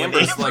Meanwhile, insane.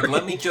 Amber's like,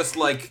 let me just,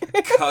 like,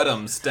 cut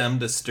him stem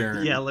to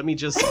stern. Yeah, let me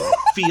just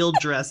field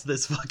dress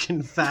this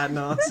fucking fat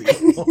Nazi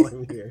while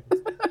I'm here.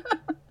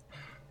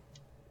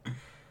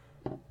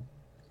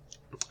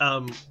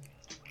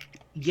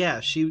 Yeah,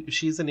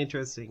 she's an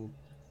interesting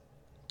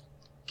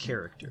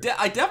character.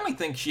 I definitely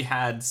think she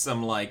had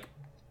some, like,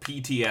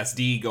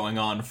 PTSD going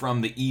on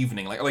from the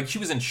evening. Like she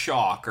was in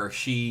shock, or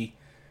she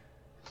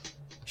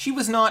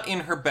was not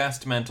in her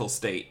best mental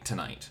state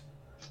tonight.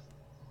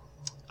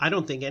 I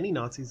don't think any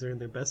Nazis are in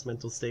their best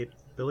mental state,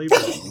 Billy,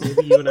 but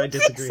maybe you and I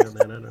disagree on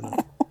that. I don't know.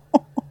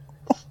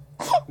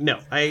 No,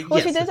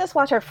 Well, she did just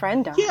watch her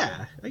friend die.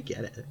 Yeah, I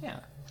get it. Yeah.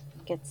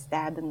 Get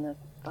stabbed in the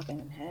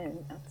fucking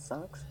head. That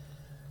sucks.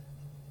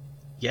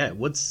 Yeah, it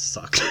would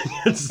suck.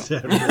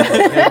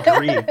 I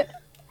agree.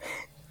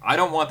 I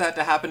don't want that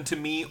to happen to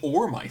me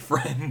or my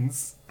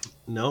friends.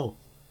 No.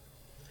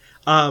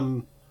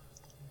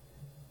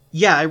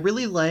 Yeah, I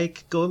really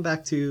like going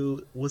back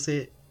to, was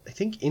it, I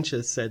think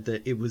Incha said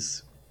that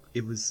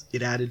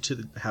it added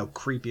to how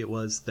creepy it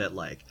was that,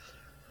 like,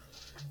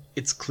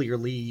 it's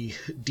clearly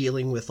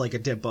dealing with like a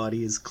dead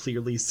body is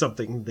clearly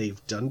something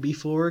they've done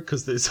before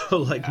because they're so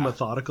like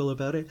methodical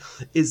about it,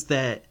 is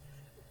that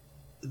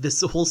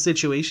this whole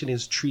situation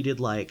is treated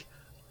like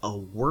a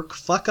work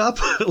fuck up.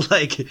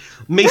 Like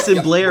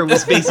Mason Blair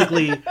was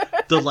basically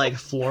the like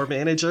floor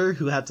manager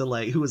who had to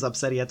like, who was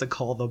upset he had to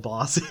call the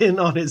boss in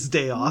on his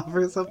day off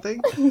or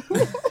something.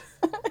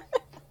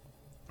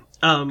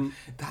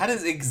 That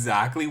is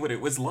exactly what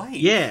it was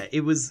like. Yeah,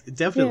 it was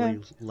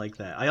definitely like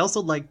that. I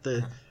also like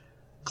the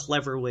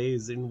clever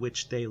ways in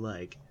which they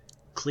like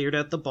cleared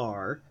out the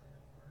bar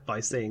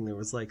by saying there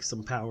was like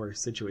some power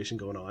situation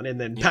going on,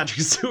 and then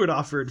Patrick Stewart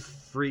offered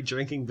free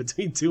drinking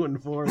between 2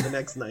 and 4 the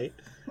next night.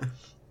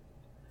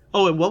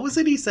 Oh, and what was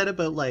it he said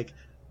about like,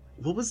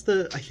 what was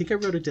the, I think I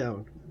wrote it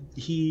down.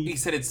 He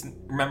said it's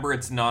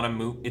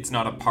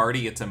not a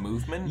party, it's a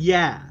movement.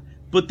 Yeah,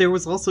 but there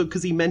was also,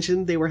 because he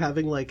mentioned they were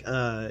having like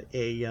a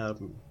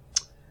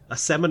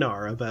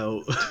seminar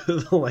about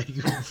like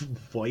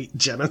white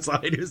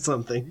genocide or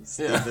something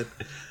stupid.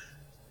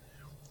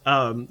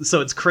 So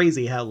it's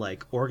crazy how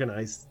like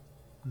organized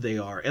they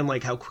are, and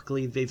like how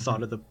quickly they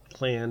thought of the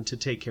plan to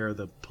take care of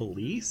the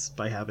police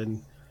by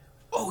having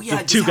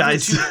the two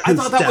guys. I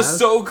thought that was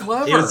so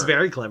clever. It was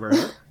very clever.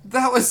 Huh?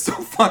 That was so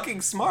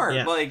fucking smart.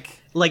 Yeah.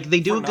 Like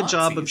they do a good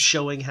job of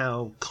showing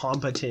how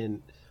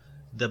competent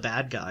the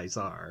bad guys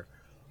are,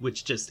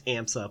 which just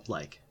amps up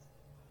like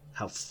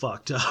how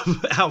fucked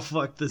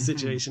the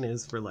situation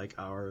is for like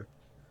our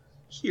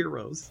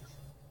heroes.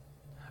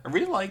 I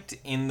really liked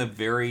in the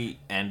very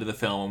end of the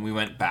film when we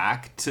went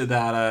back to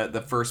that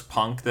the first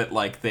punk that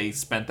like they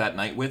spent that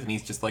night with, and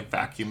he's just like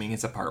vacuuming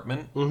his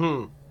apartment,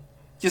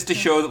 just to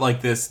show that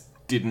like this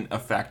didn't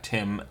affect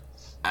him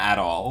at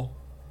all.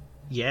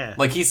 Yeah,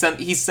 like he sent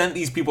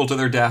these people to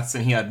their deaths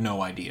and he had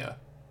no idea.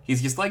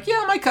 He's just like,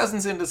 yeah, my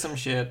cousin's into some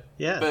shit.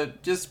 Yeah.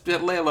 But just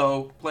lay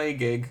low, play a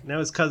gig. Now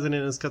his cousin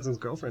and his cousin's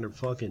girlfriend are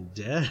fucking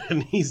dead,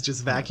 and he's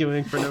just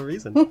vacuuming for no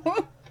reason.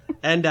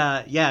 And,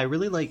 yeah, I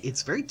really like,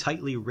 it's very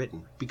tightly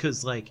written,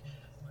 because, like,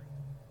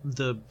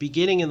 the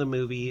beginning of the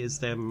movie is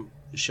them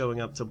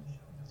showing up to,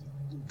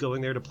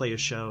 going there to play a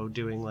show,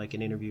 doing, like,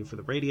 an interview for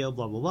the radio,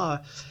 blah, blah, blah.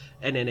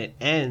 And then it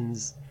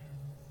ends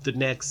the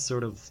next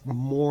sort of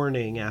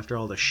morning after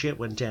all the shit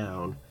went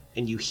down,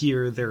 and you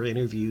hear their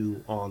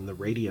interview on the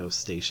radio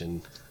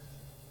station,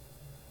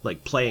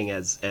 like playing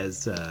as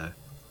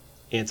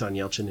Anton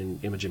Yelchin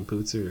and Imogen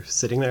Poots are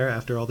sitting there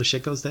after all the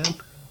shit goes down.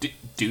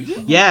 Do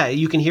you? Yeah,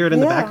 you can hear it in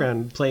the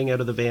background playing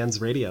out of the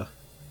band's radio.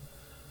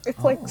 It's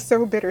like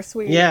so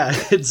bittersweet. Yeah,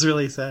 it's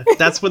really sad.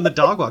 That's when the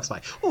dog walks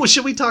by. Oh,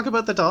 should we talk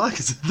about the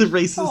dogs? The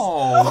racist.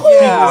 Oh,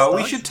 yeah,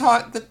 we should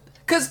talk.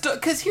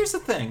 Because here's the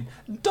thing: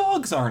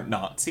 dogs aren't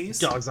Nazis.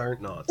 Dogs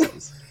aren't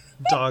Nazis.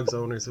 Dogs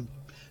owners.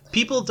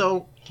 People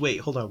don't. Wait,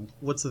 hold on.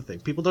 What's the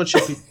thing? People don't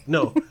shoot people.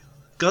 No.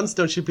 Guns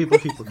don't shoot people.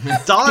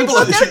 Dogs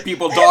don't shoot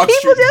people. Dogs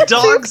shoot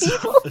dogs.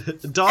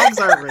 Dogs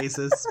aren't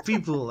racist.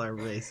 People are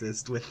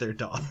racist with their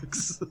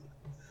dogs.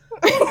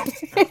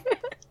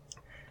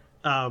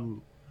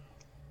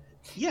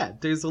 Yeah,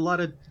 there's a lot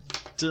of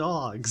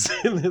dogs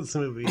in this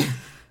movie,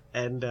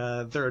 and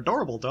they're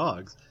adorable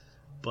dogs,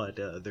 but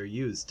they're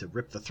used to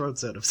rip the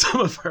throats out of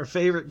some of our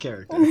favorite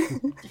characters.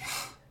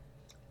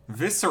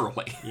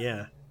 Viscerally.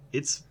 Yeah.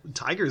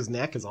 Tiger's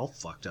neck is all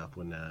fucked up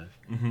when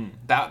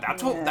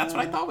that's what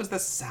I thought was the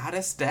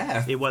saddest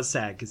death. It was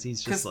sad because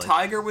he's just like,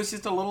 Tiger was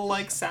just a little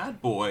like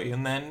sad boy,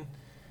 and then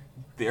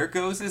there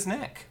goes his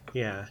neck.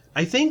 Yeah,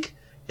 I think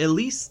at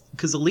least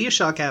because Aaliyah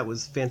Shawkat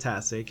was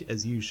fantastic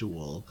as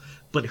usual,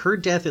 but her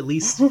death at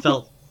least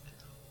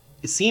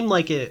it seemed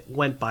like it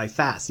went by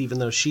fast, even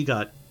though she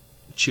got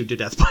chewed to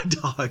death by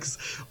dogs.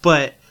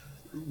 But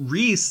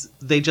Reese,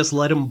 they just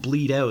let him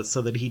bleed out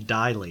so that he'd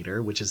die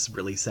later, which is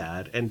really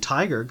sad. And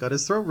Tiger got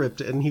his throat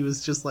ripped, and he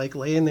was just like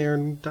laying there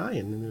and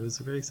dying, and it was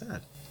very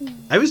sad.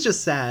 I was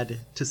just sad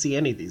to see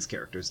any of these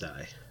characters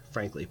die,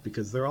 frankly,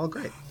 because they're all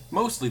great.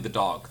 Mostly the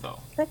dog, though.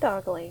 That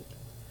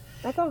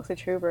dog's a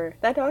trooper.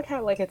 That dog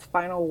had like its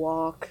final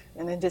walk,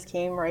 and then just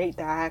came right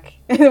back,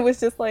 and it was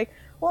just like,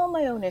 well,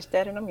 my owner's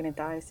dead, and I'm gonna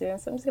die soon,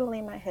 so I'm just gonna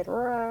lay my head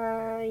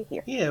right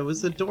here. Yeah, it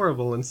was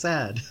adorable and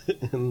sad.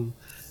 And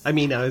I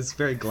mean, I was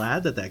very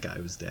glad that guy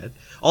was dead.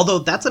 Although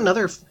that's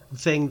another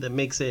thing that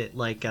makes it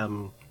like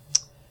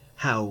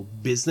how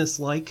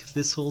business-like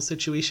this whole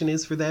situation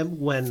is for them.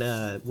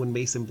 When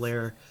Mason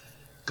Blair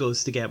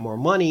goes to get more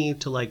money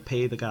to like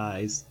pay the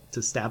guys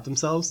to stab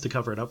themselves to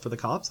cover it up for the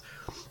cops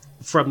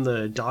from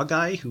the dog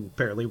guy who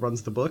apparently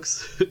runs the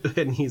books,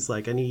 and he's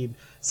like, I need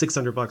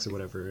 $600 or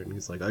whatever, and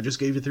he's like, I just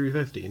gave you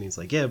 $350, and he's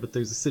like, yeah, but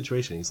there's a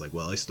situation. He's like,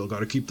 well, I still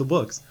got to keep the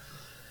books.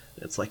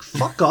 It's like,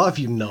 fuck off,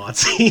 you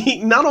Nazi.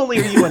 Not only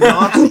are you a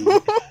Nazi,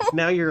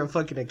 now you're a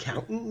fucking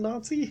accountant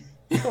Nazi?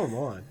 Come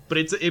on. But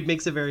it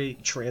makes it very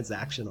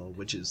transactional,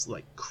 which is,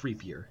 like,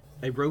 creepier.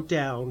 I wrote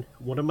down,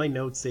 one of my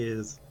notes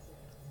is,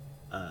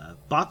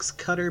 Box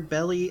Cutter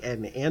Belly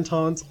and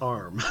Anton's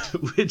Arm,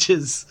 which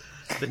is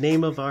the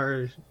name of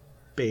our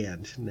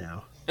band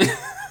now.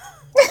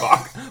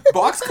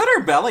 Box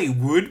Cutter Belly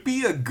would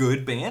be a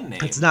good band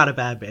name. It's not a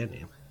bad band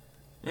name.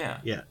 Yeah.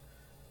 Yeah.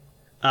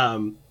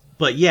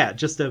 But yeah,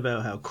 just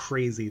about how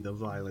crazy the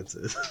violence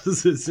is.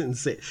 This is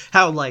insane.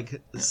 How,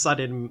 like,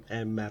 sudden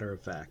and matter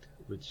of fact,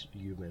 which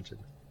you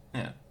mentioned.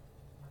 Yeah.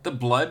 The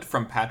blood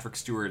from Patrick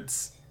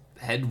Stewart's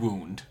head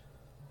wound,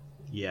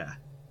 Yeah.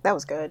 That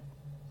was good.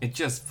 it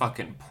just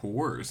fucking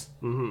pours.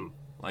 Mm-hmm.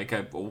 Like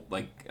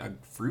a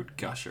fruit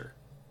gusher.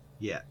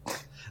 Yeah.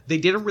 They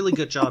did a really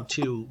good job,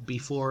 too,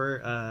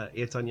 before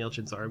Anton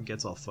Yelchin's arm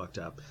gets all fucked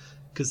up.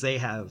 Because they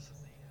have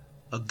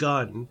a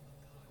gun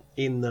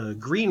in the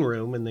green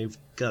room, and they've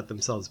got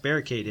themselves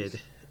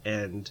barricaded,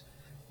 and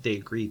they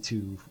agree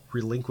to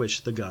relinquish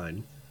the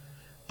gun.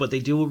 But they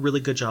do a really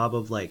good job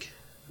of, like,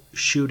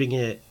 shooting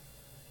it.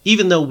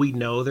 Even though we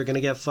know they're going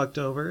to get fucked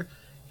over,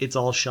 it's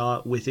all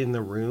shot within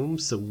the room,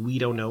 so we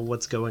don't know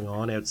what's going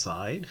on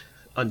outside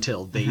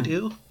until they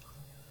do.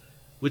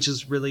 Which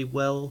is really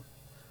well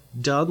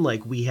done.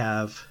 Like, we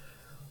have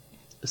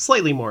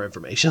slightly more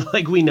information.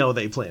 Like, we know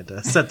they plan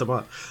to set them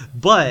up.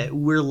 But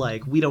we're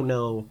like, we don't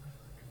know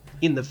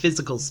in the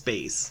physical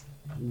space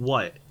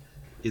what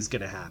is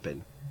going to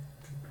happen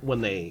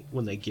when they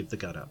give the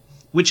gun up.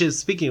 Which is,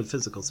 speaking of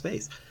physical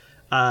space,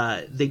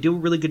 they do a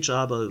really good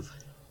job of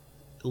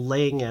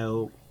laying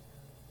out,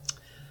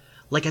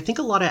 like, I think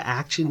a lot of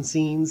action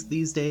scenes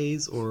these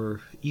days, or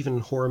even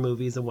horror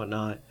movies and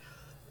whatnot,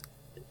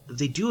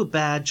 they do a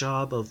bad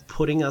job of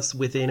putting us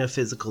within a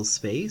physical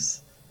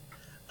space.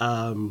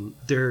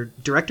 They're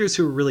directors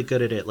who are really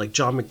good at it, like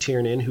John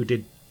McTiernan, who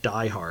did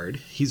Die Hard.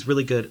 He's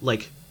really good.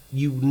 Like,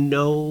 you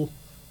know,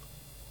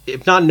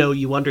 if not know,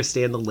 you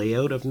understand the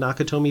layout of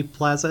Nakatomi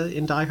Plaza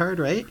in Die Hard,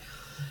 right?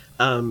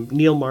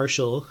 Neil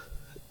Marshall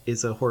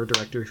is a horror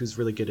director who's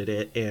really good at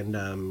it,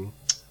 and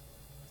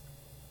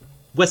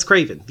Wes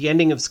Craven, the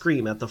ending of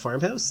Scream at the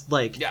farmhouse,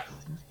 like, Yeah.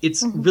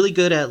 it's really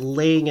good at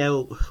laying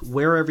out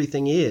where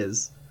everything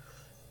is,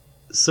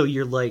 so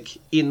you're, like,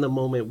 in the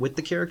moment with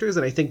the characters,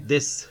 and I think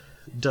this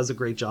does a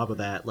great job of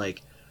that.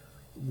 Like,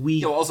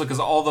 Also, because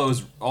all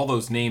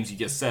those names you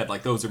just said,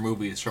 like, those are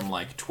movies from,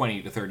 like,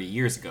 20 to 30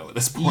 years ago at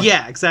this point.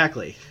 Yeah,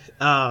 exactly.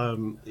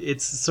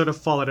 It's sort of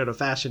fallen out of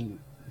fashion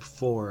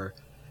for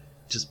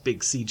just big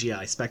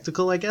CGI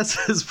spectacle, I guess,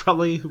 is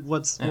probably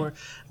what's more.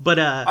 But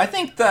I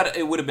think that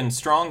it would have been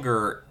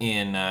stronger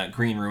in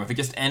Green Room if it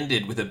just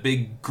ended with a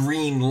big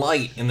green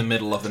light in the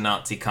middle of the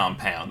Nazi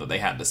compound that they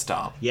had to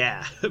stop.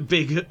 yeah,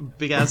 big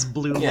ass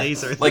blue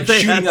laser, Like that they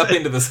shooting had up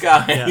into the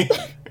sky.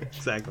 Yeah.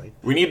 Exactly.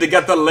 We need to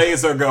get the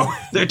laser going.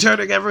 They're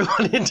turning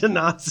everyone into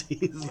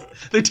Nazis.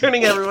 They're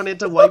turning everyone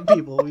into white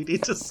people. We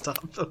need to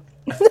stop them.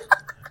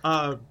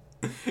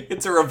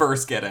 It's a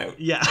reverse Get Out.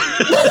 Yeah.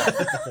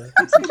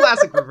 It's a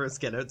classic reverse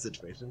Get Out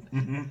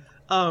situation.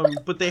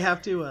 But they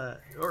have to,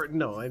 or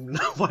no,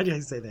 why did I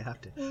say they have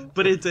to?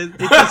 But it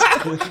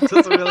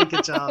does a really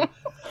good job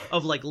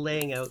of, like,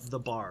 laying out the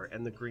bar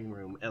and the green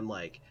room and,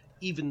 like,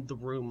 even the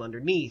room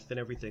underneath and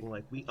everything.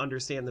 Like, we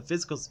understand the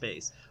physical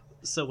space.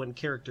 So when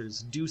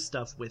characters do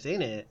stuff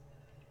within it,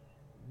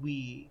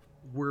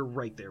 we're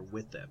right there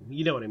with them.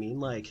 You know what I mean?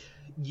 Like,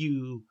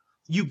 you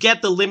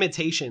get the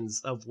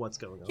limitations of what's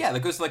going on. Yeah, that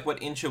goes to, like, what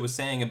Incha was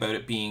saying about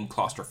it being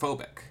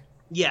claustrophobic.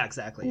 Yeah,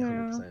 exactly.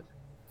 100%.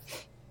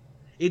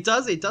 It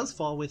does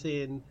fall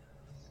within,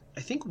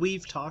 I think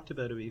we've talked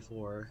about it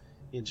before,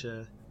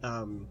 Incha,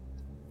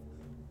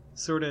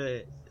 sort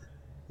of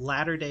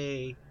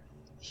latter-day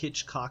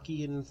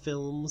Hitchcockian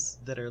films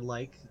that are,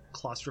 like,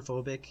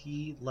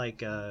 claustrophobic-y,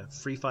 like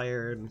Free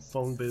Fire and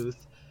Phone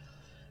Booth.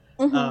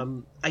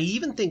 I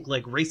even think,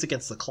 like, Race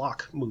Against the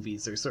Clock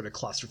movies are sort of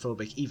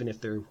claustrophobic, even if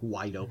they're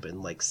wide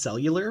open. Like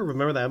Cellular,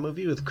 remember that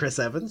movie with Chris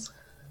Evans?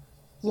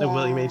 Yeah, And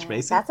William H.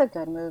 Macy? That's a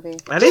good movie.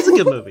 That is a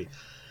good movie.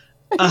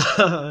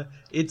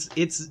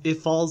 It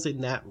falls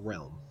in that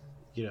realm,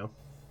 you know?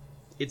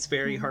 It's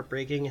very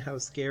heartbreaking how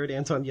scared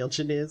Anton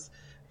Yelchin is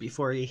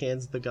before he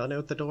hands the gun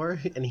out the door,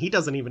 and he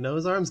doesn't even know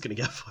his arm's gonna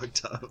get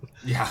fucked up.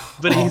 Yeah.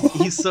 But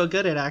he's so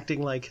good at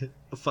acting, like,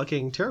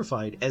 fucking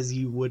terrified, as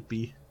you would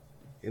be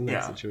in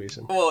that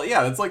situation. Well,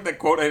 yeah, that's like that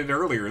quote I did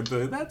earlier.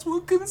 That's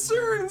what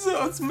concerns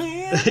us,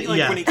 man. Like,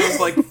 Yeah. when he goes,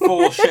 like,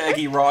 full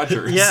Shaggy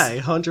Rogers. Yeah,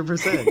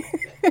 100%.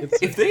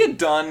 If they had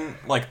done,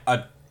 like,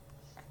 a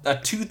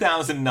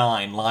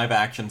 2009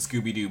 live-action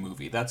Scooby-Doo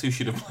movie, that's who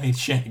should have played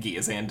Shaggy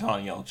as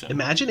Anton Yelchin.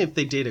 Imagine if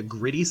they did a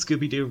gritty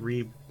Scooby-Doo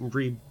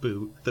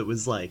reboot that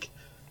was like,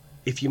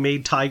 if you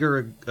made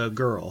Tiger a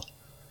girl,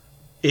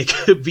 it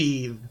could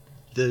be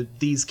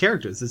these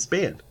characters, this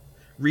band.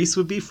 Reese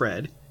would be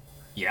Fred.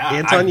 Yeah.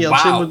 Anton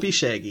Yelchin wow. would be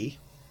Shaggy.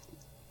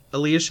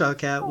 Aaliyah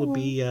Shawkat would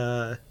be,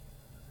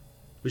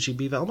 would she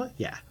be Velma?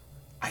 Yeah.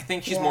 I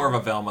think she's more of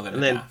a Velma than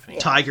And a then Daphne.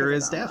 Tiger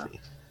she's is a Velma.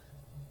 Daphne.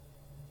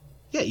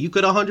 Yeah, you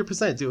could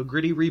 100% do a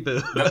gritty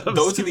reboot. of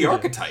Those are the Scooby-Doo.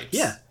 archetypes.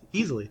 Yeah,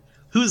 easily.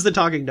 Who's the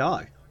talking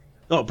dog?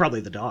 Oh,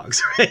 probably the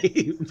dogs,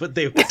 right? But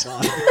they would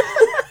talk.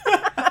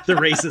 The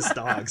racist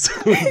dogs.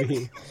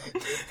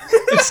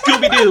 It's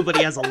Scooby-Doo, but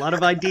he has a lot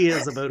of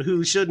ideas about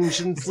who should and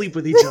shouldn't sleep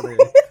with each other.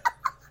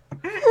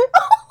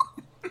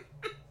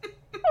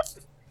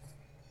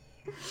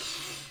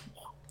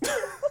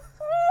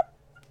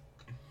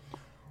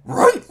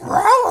 Right,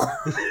 row.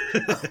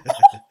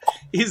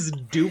 Is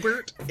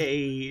Dubert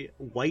a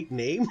white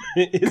name?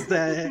 Is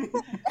that...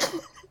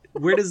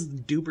 Where does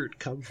Dubert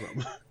come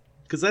from?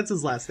 Because that's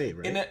his last name,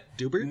 right?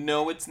 Dubert?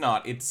 No, it's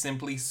not. It's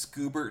simply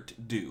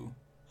Scoobert Dew.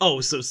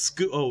 Oh, so it's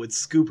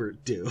Scoobert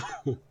Dew.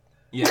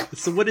 Yeah.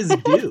 So what is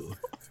Dew?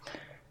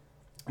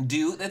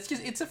 Dew, that's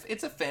just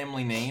it's a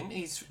family name.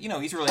 He's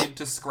related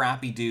to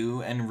Scrappy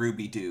Doo and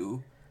Ruby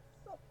Doo.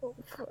 Oh,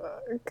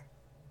 fuck.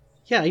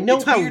 Yeah, I know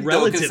It's how weird, though,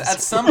 relatives 'cause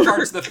at some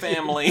parts of the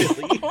family...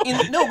 Really?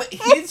 But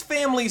his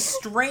family's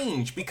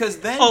strange, because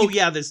then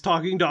Yeah, this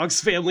talking dog's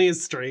family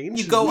is strange.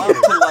 you go up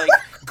to, like,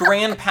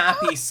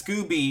 Grandpappy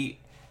Scooby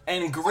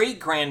and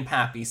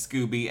Great-Grandpappy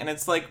Scooby, and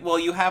it's like, well,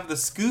 you have the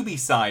Scooby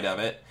side of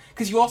it,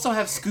 because you also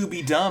have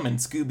Scooby-Dum and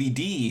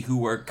Scooby-Dee,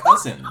 who are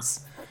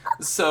cousins.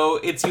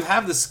 So you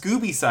have the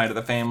Scooby side of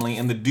the family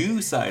and the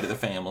Doo side of the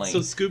family. So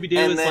Scooby-Doo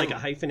And is then- like a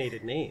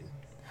hyphenated name.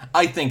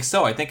 I think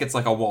so. I think it's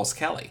like a Walsh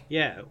Kelly.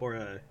 Yeah, or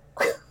a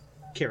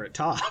Carrot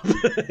Top.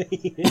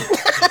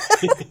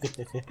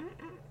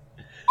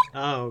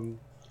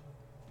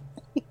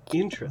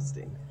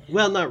 Interesting.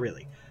 Well, not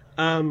really.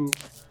 And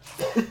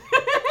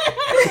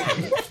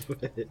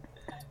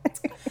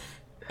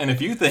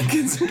if you think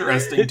it's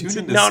interesting, tune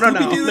into No.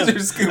 Scooby-Doo's no. or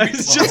Scooby-Doo. I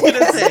was just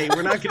gonna say,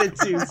 we're not gonna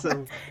do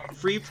some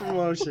free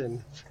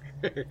promotion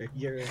for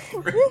your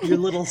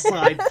little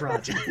side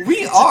project.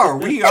 We are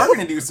going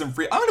to do some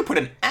free... I'm going to put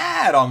an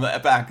ad on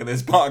the back of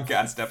this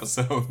podcast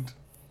episode.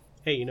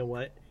 Hey, you know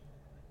what?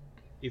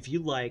 If you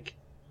like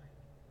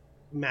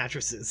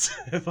mattresses,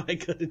 if I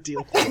got a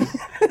deal for you,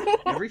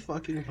 every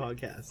fucking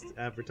podcast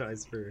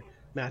advertised for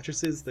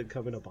mattresses that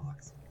come in a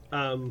box.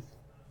 I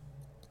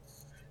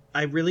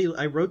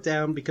wrote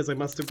down, because I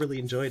must have really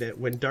enjoyed it,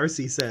 when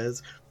Darcy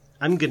says,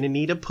 I'm gonna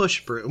need a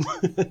push broom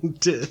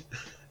to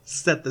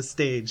set the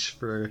stage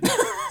for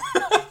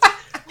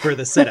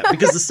the setup.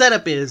 Because the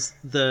setup is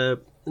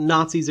the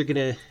Nazis are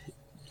gonna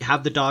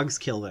have the dogs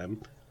kill the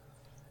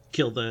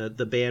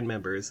band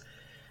members,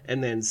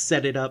 and then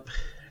set it up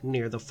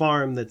near the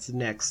farm that's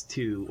next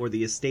to, or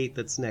the estate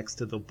that's next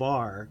to the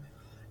bar,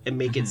 and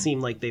make it seem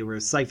like they were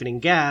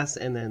siphoning gas,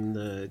 and then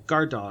the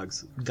guard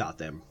dogs got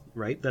them,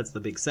 right? That's the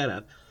big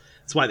setup.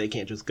 That's why they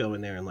can't just go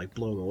in there and, like,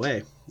 blow them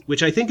away.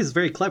 Which I think is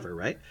very clever,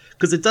 right?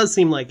 Because it does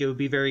seem like it would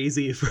be very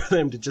easy for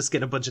them to just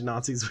get a bunch of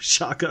Nazis with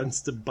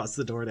shotguns to bust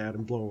the door down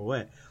and blow them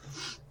away.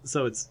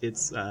 So it's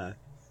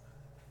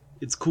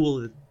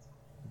cool that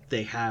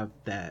they have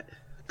that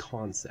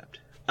concept.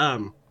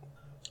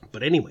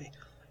 But anyway,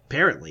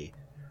 apparently,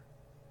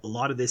 a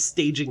lot of this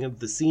staging of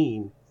the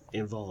scene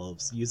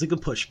involves using a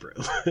push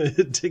broom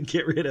to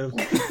get rid of,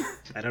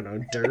 I don't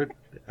know, dirt.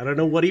 I don't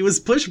know what he was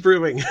push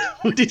brooming.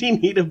 What did he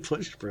need a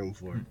push broom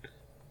for?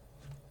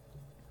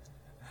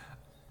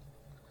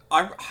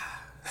 Well,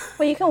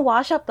 you can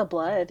wash up the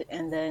blood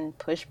and then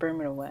push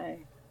broom it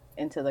away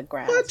into the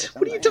grass. What?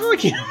 What are you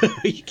talking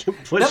about? You can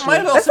push That might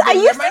have it. also I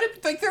been, used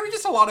there were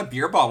just a lot of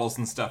beer bottles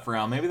and stuff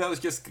around. Maybe that was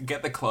just to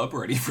get the club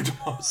ready for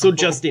tomorrow. So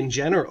just in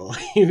general,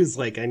 he was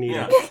like, I need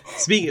Yeah.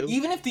 Speaking of,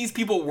 Even if these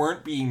people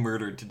weren't being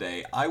murdered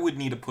today, I would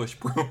need a push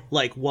broom.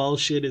 like, while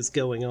shit is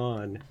going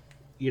on,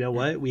 you know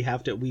what? We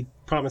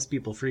promise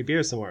people free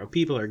beer tomorrow.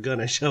 People are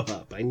gonna show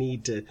up. I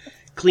need to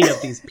clean up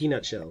these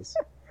peanut shells.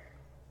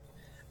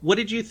 What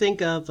did you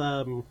think of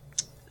Anton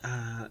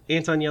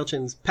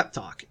Yelchin's pep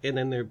talk and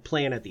then their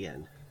plan at the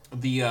end?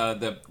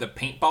 The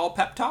paintball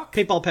pep talk?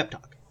 Paintball pep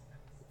talk.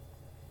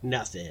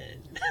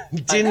 Nothing.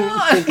 Didn't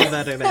think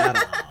about it at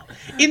all.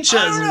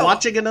 Incha's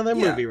watching another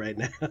movie right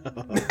now.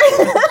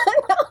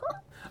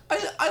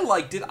 I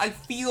liked it. I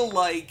feel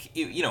like,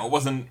 it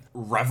wasn't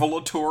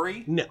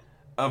revelatory. No.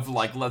 Of,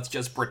 like, let's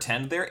just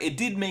pretend there. It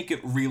did make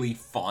it really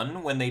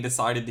fun when they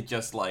decided to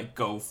just, like,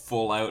 go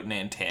full out and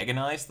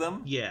antagonize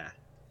them. Yeah.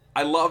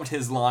 I loved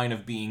his line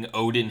of being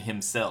Odin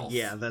himself.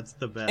 Yeah, that's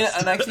the best.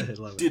 And I I actually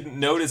love it. didn't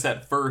notice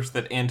at first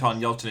that Anton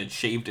Yelchin had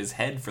shaved his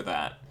head for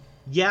that.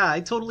 Yeah,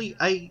 I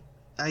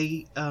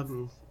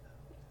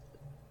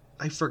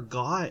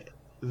forgot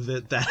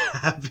that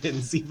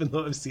happens, even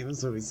though I've seen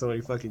this movie so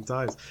many fucking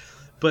times.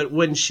 But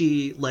when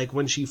she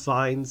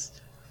finds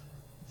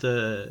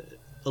the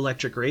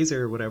electric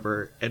razor or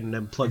whatever and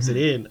then plugs it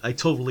in, I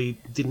totally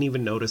didn't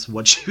even notice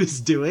what she was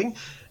doing.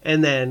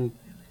 And then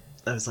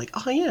I was like,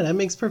 oh yeah, that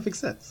makes perfect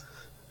sense.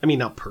 I mean,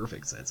 not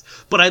perfect sense,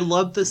 but I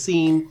love the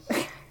scene.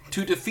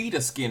 To defeat a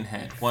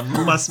skinhead, one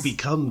Must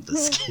become the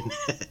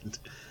skinhead.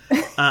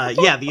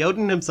 Yeah, the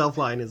Odin himself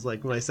line is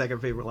like my second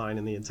favorite line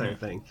in the entire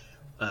thing.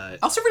 I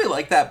also really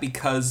like that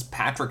because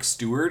Patrick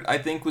Stewart, I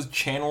think, was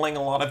channeling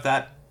a lot of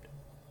that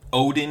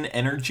Odin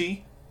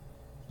energy.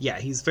 Yeah,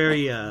 he's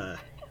very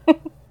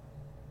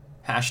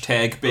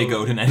Hashtag big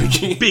Odin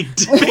energy. big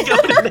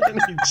Odin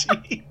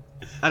energy.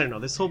 I don't know,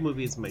 this whole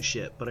movie is my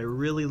shit, but I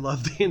really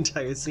love the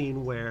entire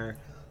scene where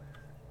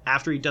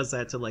after he does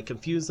that to, like,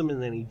 confuse them,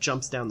 and then he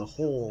jumps down the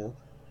hole,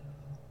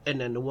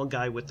 and then the one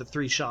guy with the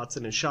 3 shots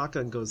and his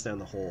shotgun goes down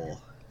the hole.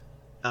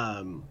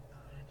 And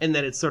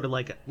then it's sort of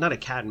like, not a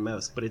cat and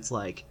mouse, but it's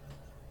like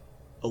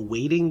a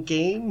waiting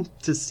game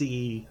to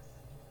see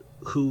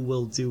who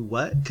will do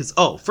what. Because,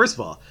 first of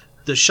all,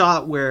 the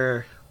shot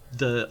where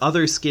the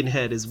other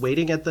skinhead is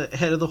waiting at the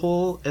head of the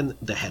hole, and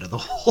the head of the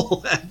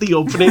hole at the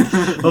opening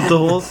of the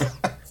hole,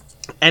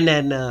 and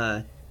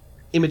then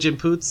Imogen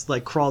Poots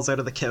like crawls out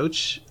of the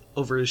couch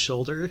over his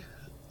shoulder,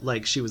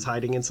 like she was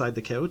hiding inside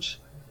the couch.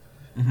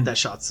 That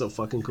shot's so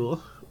fucking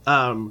cool.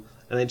 And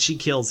then she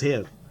kills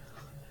him,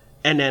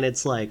 and then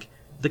it's like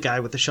the guy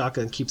with the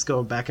shotgun keeps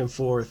going back and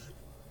forth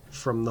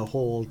from the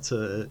hole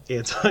to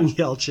Anton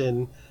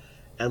Yelchin,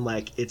 and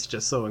like it's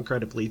just so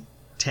incredibly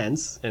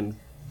tense and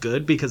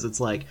good because it's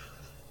like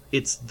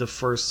it's the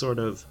first sort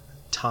of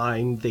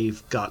time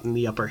they've gotten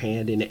the upper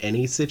hand in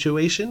any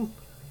situation.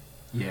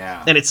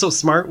 Yeah. And it's so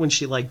smart when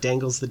she like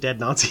dangles the dead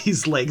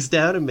Nazi's legs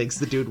down and makes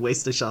the dude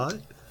waste a shot,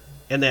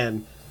 and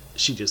then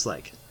she just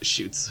like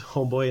shoots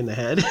homeboy in the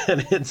head,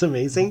 and it's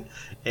amazing.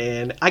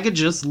 And I could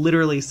just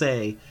literally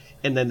say,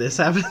 and then this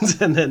happens,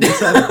 and then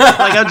this happens.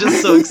 Like, I'm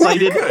just so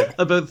excited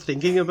about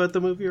thinking about the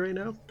movie right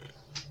now.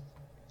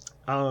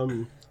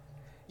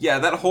 Yeah,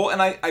 that whole,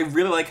 and I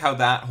really like how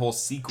that whole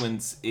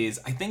sequence is,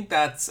 I think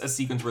that's a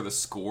sequence where the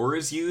score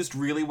is used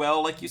really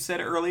well, like you said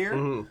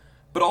earlier.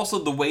 But also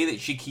the way that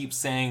she keeps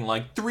saying,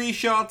 like, 3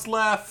 shots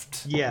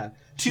left. Yeah.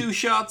 2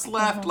 shots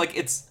left. Like,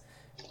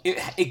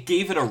 it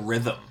gave it a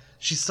rhythm.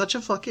 She's such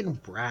a fucking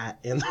brat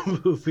in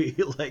the movie.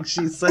 Like,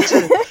 she's such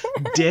a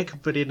dick,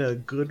 but in a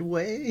good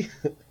way.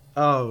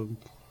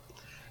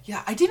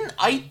 Yeah, I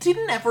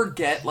didn't ever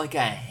get, like,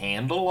 a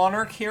handle on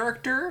her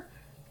character,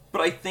 but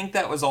I think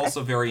that was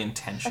also very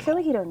intentional. I feel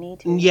like you don't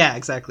need to. Yeah,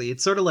 exactly.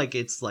 It's sort of like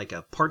it's like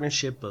a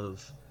partnership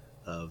of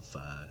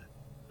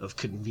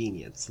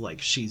convenience. Like,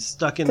 she's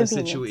stuck in the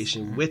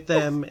situation with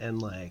them,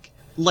 and like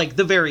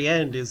the very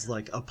end is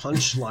like a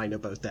punchline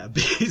about that,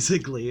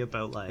 basically,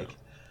 about like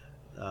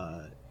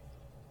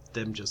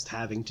them just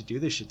having to do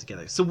this shit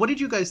together. So what did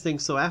you guys think?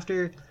 So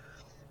after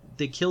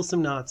they kill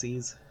some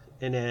Nazis,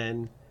 and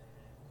then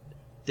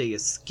they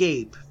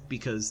escape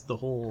because the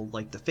whole,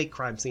 like, the fake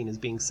crime scene is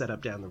being set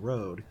up down the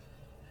road,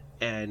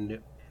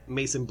 and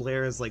Mason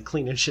Blair is like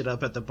cleaning shit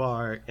up at the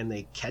bar, and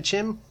they catch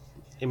him,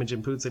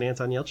 Imogen Poots and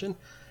Anton Yelchin,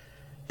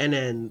 and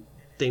then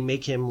they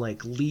make him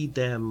like lead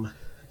them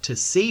to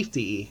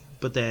safety,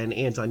 but then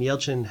Anton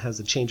Yelchin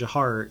has a change of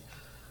heart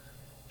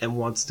and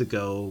wants to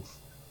go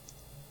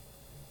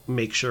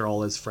make sure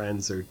all his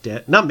friends are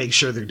dead. Not make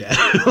sure they're dead.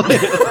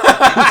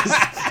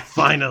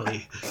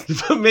 Finally.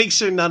 But make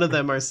sure none of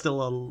them are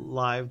still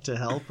alive to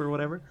help or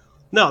whatever.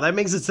 No, that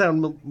makes it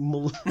sound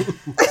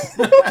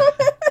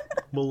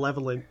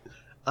malevolent.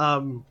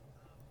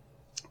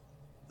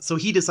 So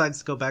he decides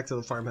to go back to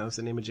the farmhouse,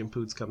 and Imogen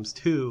Poots comes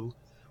too.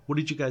 What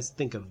did you guys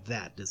think of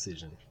that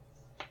decision?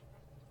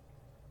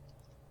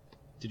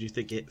 Did you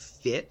think it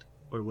fit,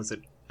 or was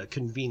it a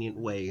convenient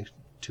way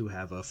to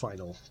have a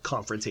final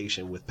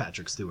confrontation with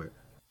Patrick Stewart?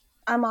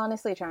 I'm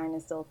honestly trying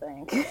to still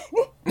think.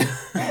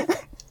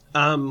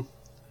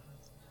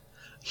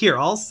 Here,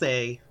 I'll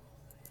say,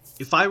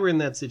 if I were in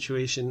that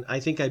situation, I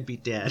think I'd be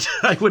dead.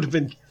 I would have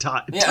been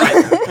tired.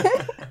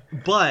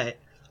 But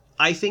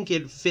I think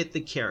it fit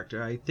the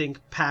character. I think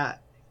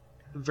Pat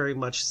very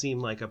much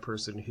seemed like a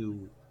person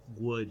who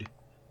would...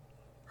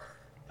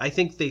 I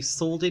think they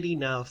sold it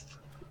enough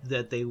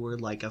that they were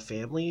like a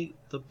family,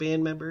 the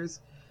band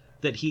members,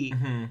 that he,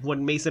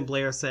 when Mason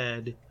Blair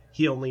said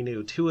he only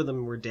knew 2 of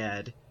them were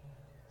dead,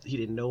 he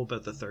didn't know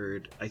about the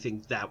third, I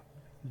think that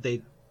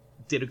they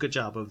did a good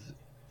job of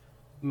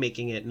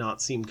making it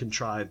not seem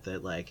contrived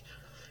that, like,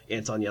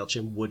 Anton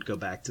Yelchin would go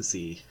back to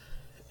see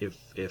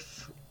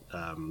if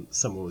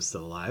someone was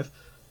still alive.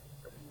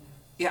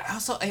 Yeah,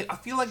 also, I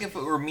feel like if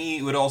it were me,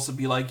 it would also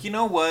be like, you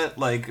know what?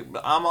 Like,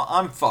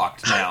 I'm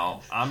fucked now.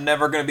 I'm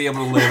never going to be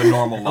able to live a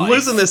normal life. I'm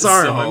losing this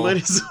arm. So... I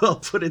might as well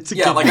put it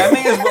together. Yeah, like, I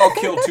may as well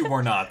kill 2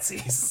 more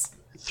Nazis.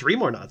 3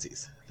 more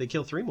Nazis. They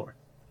kill 3 more.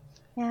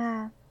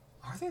 Yeah.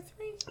 Are there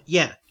 3?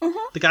 Yeah.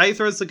 The guy who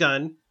throws the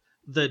gun,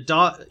 the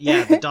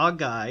dog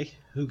guy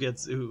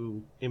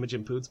who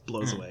Imogen Poots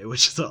blows away,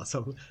 which is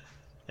awesome.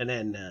 And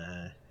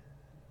then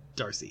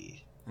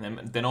Darcy. And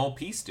then old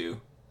Peace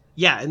do.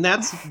 Yeah, and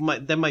that's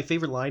my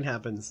favorite line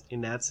happens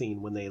in that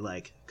scene when they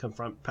like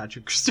confront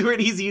Patrick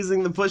Stewart. He's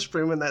using the push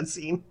broom in that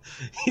scene.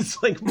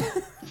 He's like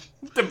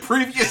the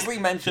previously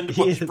mentioned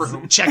push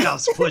broom.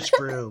 Chekhov's push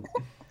broom.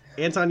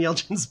 Anton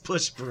Yelchin's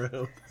push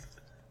broom.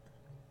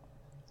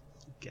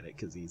 Get it?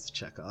 Because he's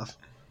Chekhov.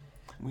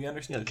 We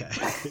understand. Okay.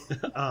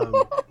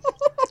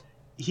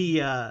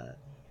 He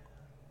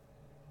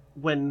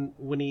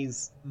when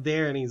he's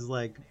there and he's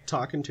like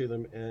talking to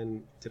them,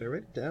 and did I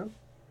write it down?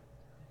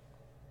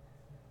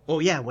 Oh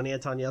yeah, when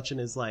Anton Yelchin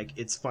is like,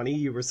 "It's funny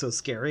you were so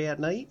scary at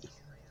night."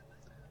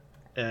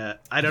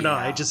 I don't know.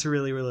 I just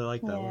really, really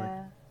like that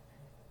word.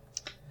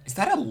 Is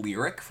that a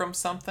lyric from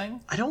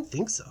something? I don't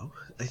think so.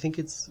 I think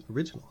it's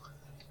original.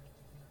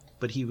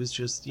 But he was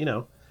just,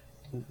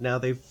 now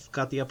they've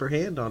got the upper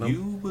hand on him.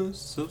 You were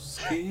so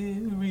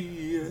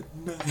scary at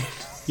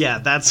night. Yeah,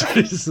 that's what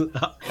it is.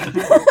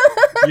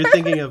 You're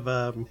thinking of,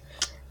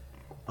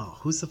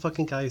 who's the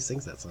fucking guy who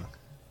sings that song?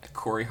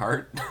 Corey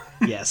Hart.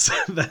 Yes.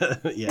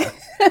 Yeah.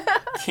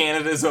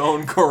 Canada's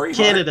own Corey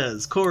Hart.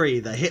 Canada's Corey,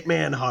 the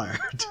Hitman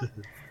Hart.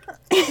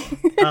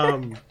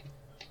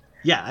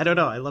 Yeah, I don't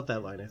know. I love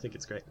that line. I think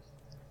it's great.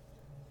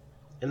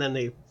 And then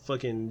they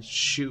fucking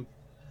shoot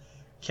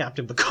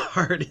Captain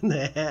Picard in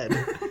the head.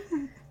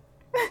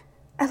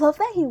 I love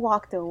that he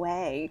walked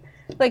away.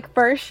 Like,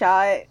 first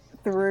shot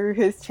through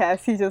his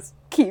chest, he just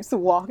keeps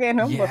walking.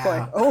 I'm Yeah.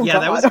 like, oh Yeah,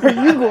 that god, was-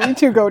 are you going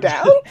to go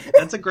down?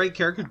 That's a great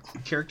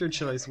character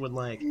choice when,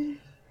 like,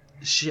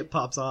 shit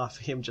pops off,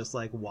 him just,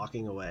 like,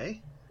 walking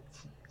away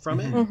from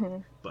it.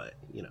 Mhm. But,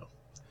 you know,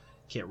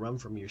 can't run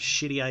from your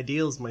shitty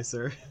ideals, my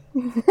sir.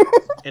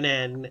 And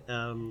then,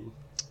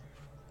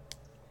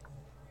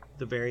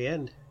 the very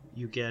end,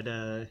 you get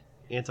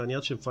Anton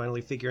Yelchin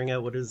finally figuring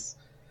out what his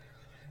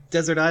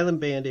Desert Island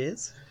Band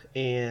is.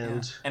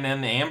 And And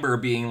then Amber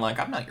being like,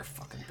 I'm not your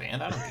fucking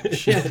band. I don't give a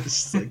shit.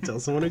 just like, tell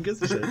someone who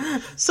gives a shit.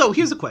 So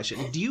here's a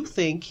question. Do you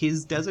think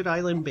his Desert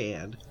Island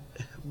Band,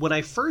 when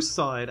I first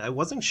saw it, I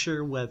wasn't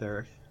sure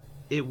whether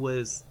it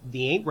was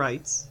the Ain't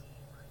Rights,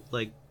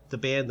 like the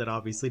band that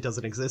obviously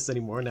doesn't exist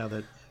anymore now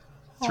that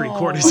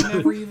three-quarters I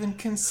never even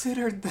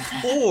considered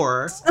that.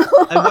 or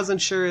I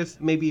wasn't sure if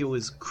maybe it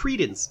was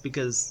Creedence,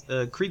 because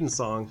a Creedence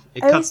song,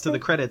 it I cuts was to the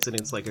think- credits and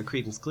it's like a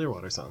Creedence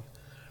Clearwater song.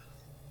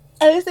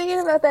 I was thinking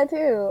about that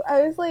too.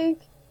 I was like,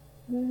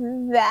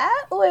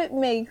 that would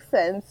make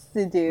sense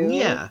to do.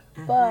 Yeah.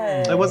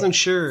 But I wasn't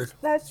sure.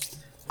 that's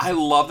I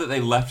love that they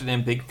left it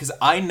in big because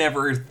I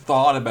never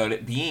thought about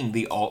it being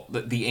the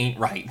Ain't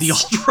Rights. The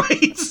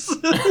alt-rights.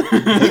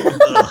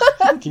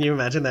 Ugh. Can you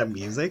imagine that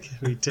music?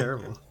 It'd be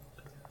terrible.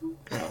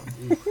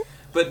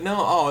 But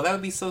no, that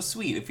would be so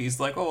sweet if he's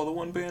like, oh, the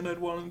one band I'd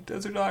want on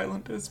Desert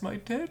Island is my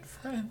dead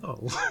friend.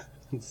 Oh,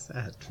 it's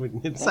sad.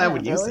 It's sad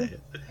when you really? say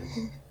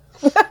it.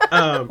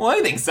 Well,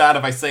 anything's sad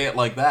if I say it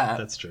like that.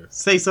 That's true.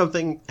 Say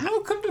something.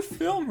 Welcome to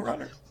Film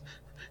Runner.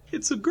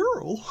 It's a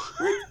girl.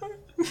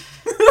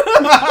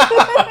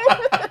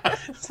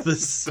 It's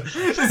This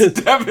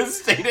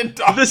devastated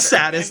doctor. the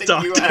saddest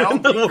handing you a doctor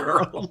in the healthy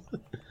girl. world.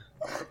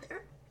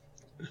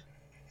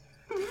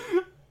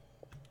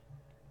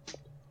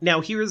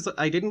 Now,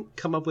 I didn't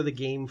come up with a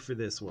game for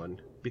this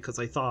one because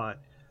I thought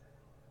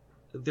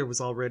there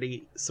was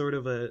already sort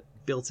of a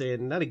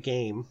built-in, not a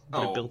game,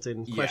 but a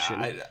built-in question.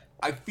 Yeah,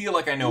 I feel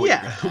like I know what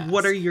Yeah, you're gonna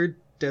what ask. are your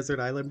Desert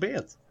Island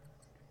bands?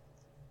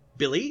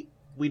 Billy,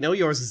 we know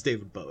yours is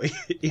David Bowie.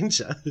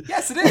 Incha.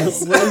 Yes, it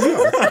is. What is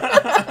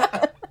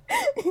yours?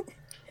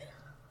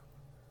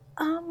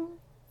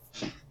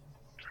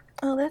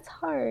 Oh, that's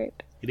hard.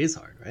 It is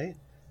hard, right?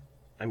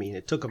 I mean,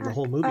 it took them the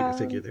whole movie to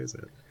figure theirs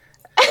out.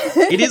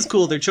 It is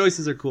cool. Their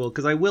choices are cool.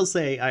 Because I will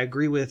say, I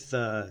agree with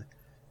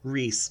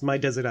Reese. My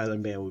Desert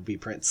Island band would be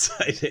Prince,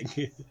 I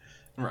think.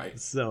 Right.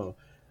 So,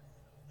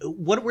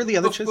 what were the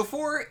other choices?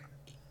 Before,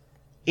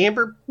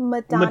 Amber,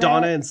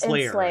 Madonna and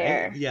Slayer.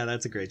 Right? Yeah,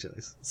 that's a great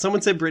choice.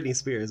 Someone said Britney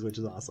Spears, which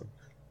is awesome.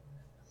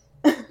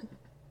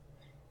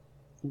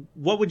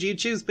 What would you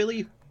choose,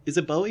 Billy? Is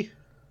it Bowie?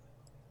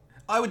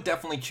 I would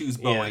definitely choose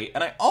Yeah. Bowie.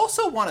 And I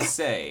also want to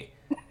say,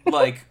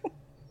 like,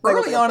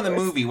 early on in the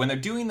movie, when they're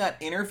doing that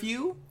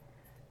interview,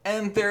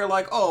 and they're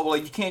like, oh, well,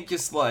 you can't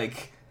just,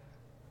 like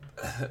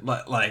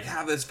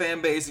have this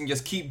fan base and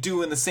just keep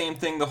doing the same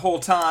thing the whole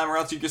time, or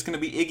else you're just going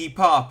to be Iggy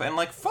Pop. And,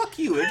 like, fuck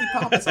you, Iggy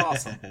Pop is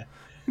awesome.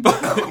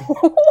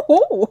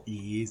 But,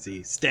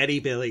 Easy. Steady,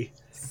 Billy.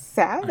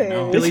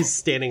 Savage. Billy's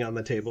standing on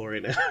the table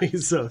right now.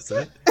 He's so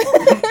upset.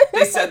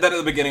 they said that at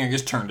the beginning and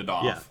just turned it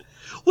off. Yeah.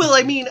 Well,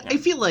 I mean, I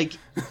feel like,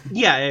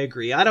 yeah, I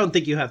agree. I don't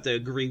think you have to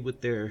agree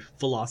with their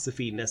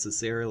philosophy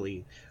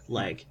necessarily.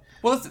 Like,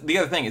 Well, that's the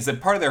other thing is that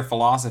part of their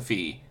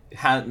philosophy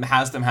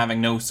has them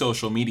having no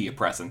social media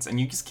presence, and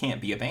you just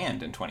can't be a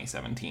band in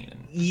 2017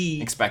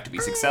 and expect to be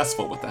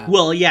successful with that.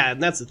 well, yeah,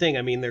 and that's the thing.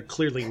 I mean, they're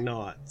clearly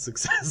not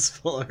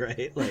successful,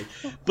 right? Like,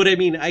 but I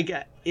mean, I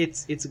get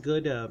it's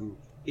good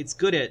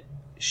at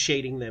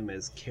shading them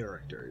as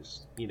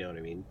characters. You know what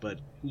I mean? But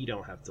you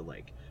don't have to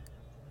like.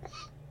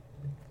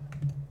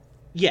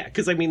 Yeah,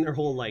 because I mean, their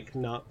whole like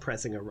not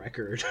pressing a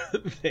record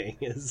thing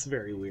is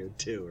very weird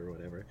too, or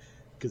whatever.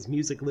 Because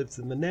music lives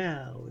in the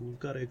now, and you've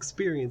got to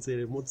experience it,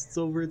 and once it's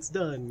over, it's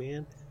done,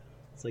 man.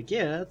 It's like,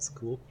 yeah, that's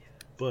cool,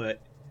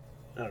 but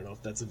I don't know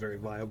if that's a very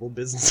viable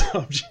business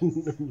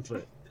option.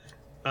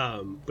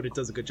 But it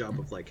does a good job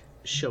of like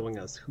showing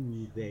us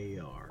who they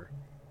are.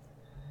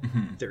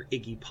 They're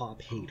Iggy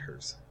Pop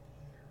haters.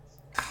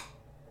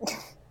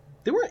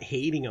 They weren't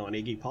hating on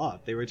Iggy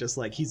Pop. They were just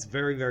like, he's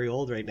very, very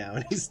old right now,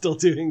 and he's still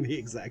doing the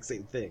exact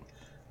same thing,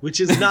 which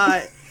is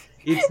not.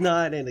 It's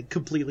not a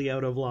completely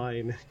out of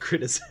line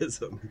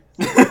criticism.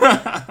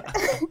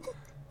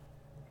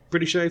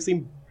 Pretty sure I've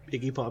seen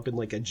Iggy Pop in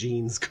like a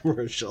jeans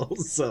commercial,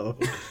 so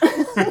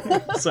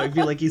I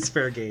feel like he's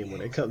fair game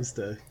when it comes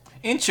to.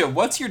 Incha,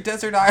 what's your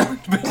Desert Island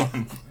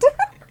band?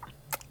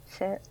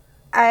 Shit.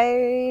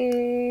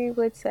 I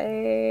would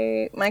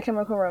say My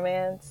Chemical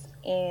Romance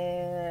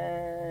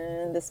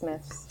and The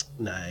Smiths.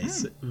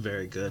 Nice,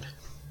 very good.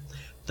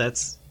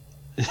 That's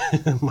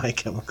My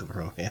Chemical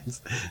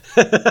Romance.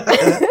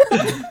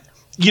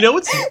 You know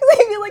what's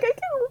I feel like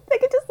I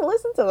could just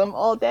listen to them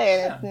all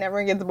day and it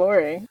never gets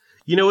boring.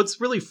 You know, it's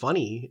really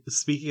funny.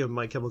 Speaking of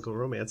My Chemical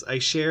Romance, I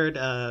shared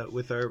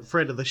with our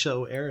friend of the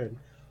show, Aaron,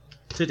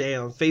 today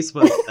on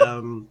Facebook,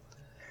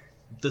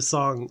 the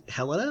song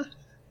Helena.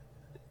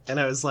 And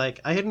I was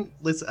like, I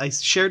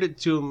shared it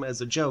to him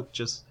as a joke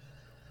just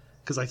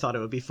because I thought it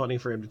would be funny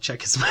for him to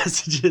check his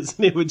messages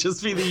and it would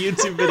just be the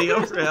YouTube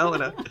video for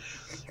Helena.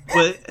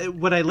 But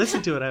when I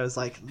listened to it, I was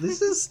like,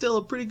 this is still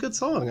a pretty good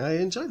song. I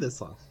enjoy this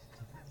song.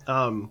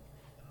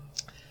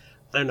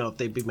 I don't know if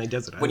they'd be my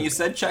desert island. When you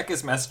said check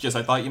his messages,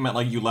 I thought you meant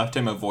like you left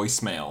him a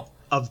voicemail.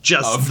 Of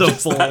just the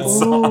just full that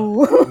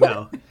song.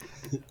 No.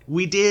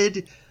 We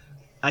did.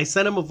 I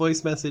sent him a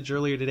voice message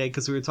earlier today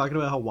because we were talking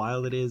about how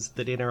wild it is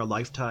that in our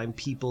lifetime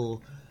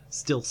people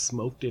still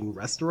smoked in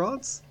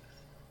restaurants.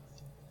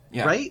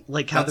 Yeah. Right?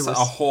 Like how That's there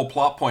was a whole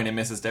plot point in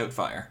Mrs.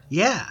 Doubtfire.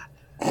 Yeah.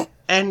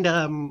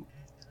 And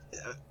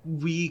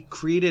we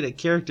created a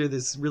character,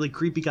 this really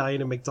creepy guy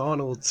in a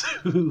McDonald's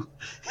who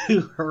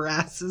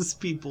harasses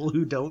people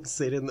who don't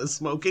sit in the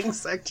smoking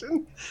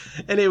section.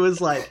 And it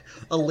was like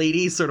a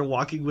lady sort of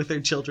walking with her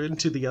children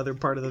to the other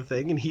part of the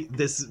thing, and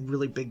this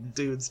really big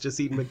dude's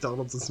just eating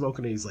McDonald's and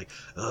smoking, and he's like,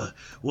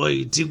 what,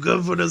 you too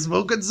good for the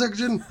smoking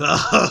section?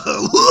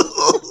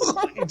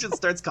 He just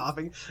starts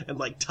coughing and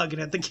like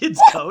tugging at the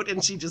kid's coat,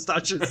 and she just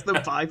ushers them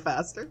by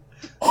faster.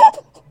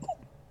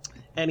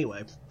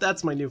 Anyway,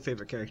 that's my new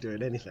favorite character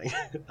in anything.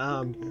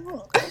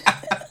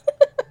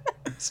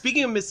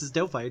 Speaking of Mrs.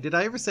 Doubtfire, did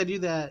I ever send you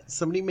that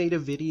somebody made a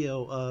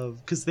video of,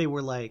 because they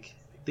were like,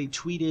 they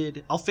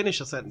tweeted, I'll finish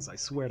a sentence, I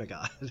swear to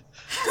God. They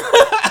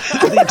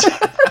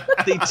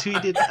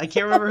tweeted, I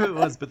can't remember who it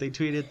was, but they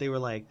tweeted, they were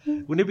like,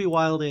 wouldn't it be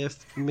wild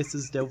if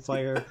Mrs.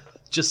 Doubtfire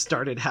just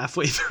started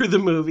halfway through the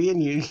movie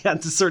and you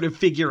had to sort of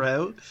figure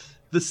out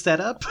the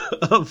setup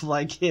of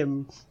like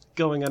him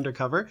going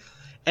undercover?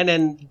 And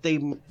then they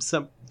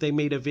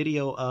made a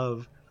video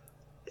of,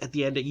 at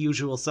the end of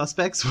Usual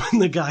Suspects, when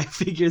the guy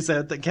figures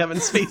out that Kevin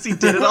Spacey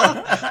did it all.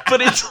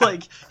 But it's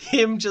like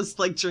him just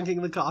like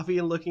drinking the coffee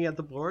and looking at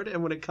the board.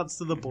 And when it cuts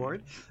to the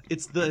board,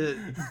 it's the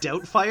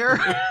Doubtfire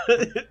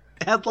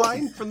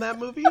headline from that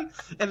movie.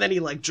 And then he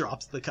like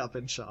drops the cup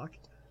in shock.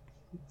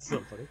 It's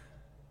so funny.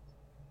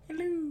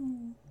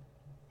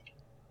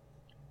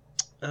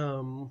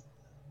 Hello.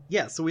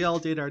 Yeah, so we all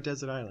did our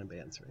Desert Island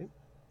bands, right?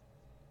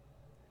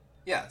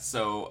 Yeah,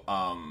 so,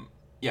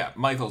 yeah,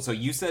 Michael, so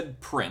you said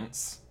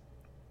Prince.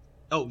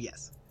 Oh,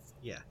 yes.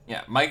 Yeah.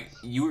 Yeah, Mike,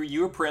 you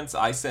were Prince,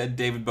 I said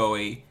David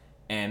Bowie,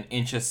 and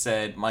Incha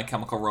said My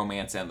Chemical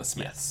Romance and the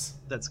Smiths. Yes,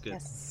 that's good.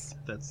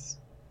 Yes.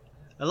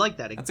 I like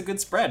that. That's a good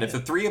spread. If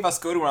the three of us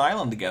go to an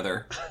island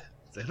together...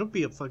 It'll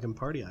be a fucking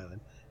party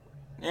island.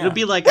 Yeah. It'll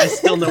be like I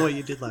Still Know What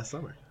You Did Last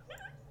Summer.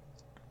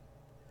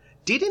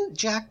 Didn't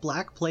Jack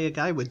Black play a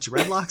guy with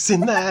dreadlocks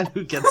in that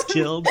who gets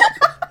killed?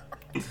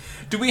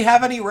 Do we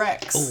have any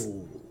Rex?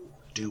 Oh,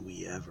 do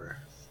we ever?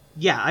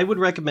 Yeah, I would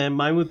recommend.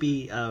 Mine would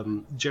be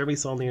Jeremy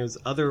Saulnier's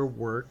other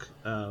work,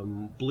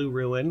 Blue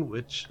Ruin,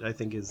 which I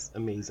think is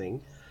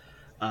amazing.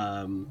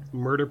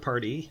 Murder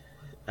Party.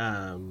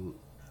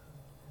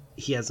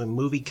 He has a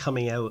movie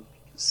coming out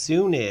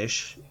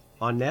soonish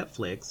on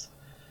Netflix,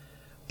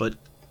 but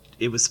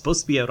it was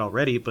supposed to be out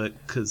already, but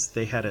because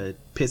they had a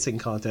pissing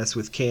contest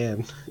with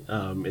Cannes,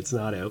 it's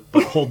not out.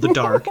 But Hold the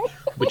Dark,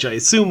 which I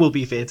assume will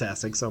be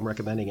fantastic, so I'm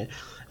recommending it.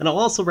 And I'll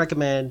also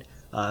recommend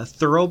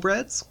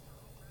Thoroughbreds,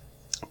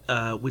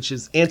 which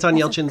is Anton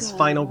Yelchin's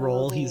final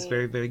role. He's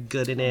very, very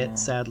good in it,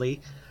 sadly.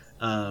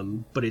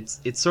 But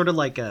it's sort of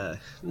like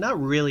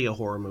not really a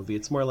horror movie.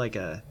 It's more like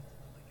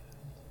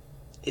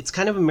it's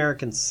kind of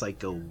American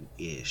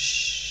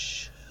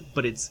Psycho-ish,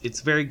 but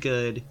it's very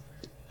good.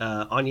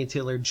 Anya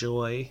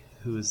Taylor-Joy,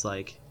 who is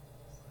like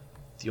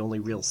the only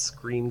real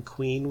scream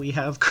queen we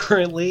have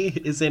currently,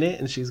 is in it,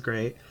 and she's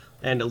great.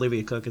 And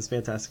Olivia Cooke is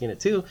fantastic in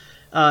it too.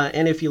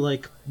 And if you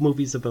like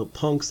movies about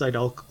punks, I'd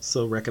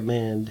also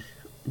recommend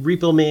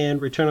Repo Man,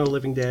 Return of the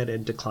Living Dead,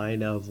 and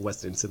Decline of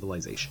Western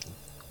Civilization.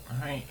 All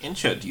right,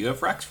 Incha, do you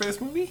have Rex for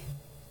this movie?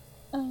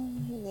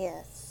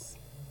 Yes.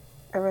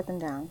 I wrote them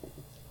down.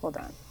 Hold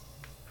on.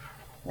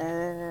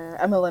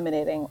 I'm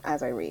eliminating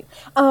as I read.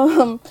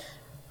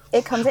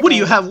 It comes at What do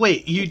you night. have?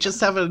 Wait, you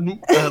just have a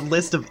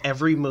list of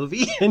every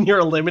movie and you're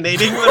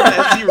eliminating them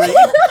as you read?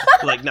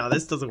 Like, no,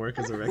 this doesn't work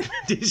as a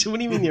recommendation. What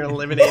do you mean you're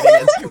eliminating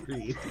as you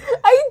read?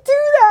 I do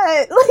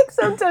that. Like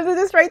sometimes I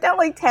just write down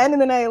like 10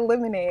 and then I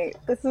eliminate.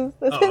 This is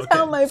okay.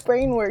 how my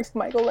brain works,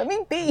 Michael. Let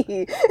me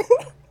be.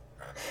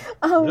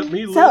 Let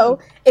me So live.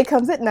 it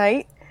comes at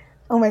night.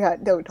 Oh my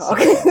god, don't talk.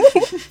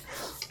 It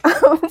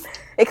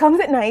comes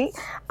at night.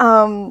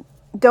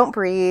 Don't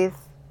Breathe.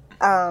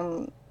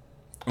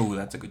 Ooh,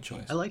 that's a good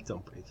choice. I like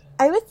Don't Breathe.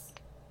 I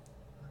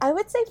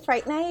would say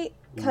Fright Night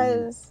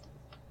because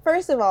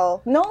first of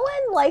all,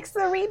 Nolan likes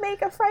the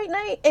remake of Fright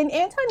Night, and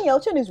Anton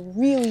Yelchin is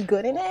really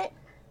good in it.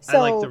 So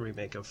I like the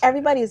remake of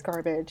everybody's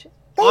garbage.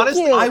 Thank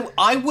Honestly, you.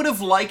 I would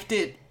have liked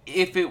it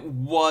if it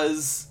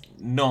was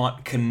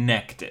not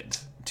connected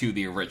to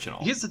the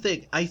original. Here's the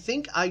thing. I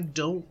think I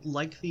don't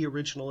like the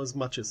original as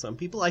much as some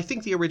people. I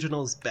think the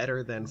original is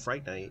better than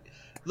Fright Night.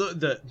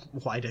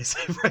 Why did I say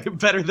right?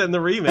 Better than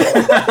the remake.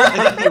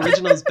 I think the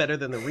original is better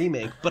than the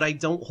remake, but I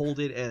don't hold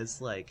it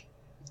as like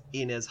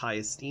in as high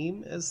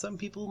esteem as some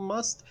people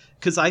must,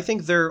 because I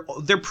think they're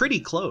pretty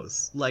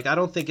close. Like, I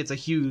don't think it's a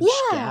huge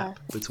gap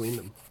between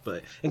them.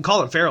 And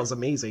Colin Farrell's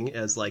amazing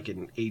as like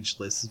an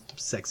ageless,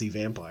 sexy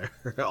vampire,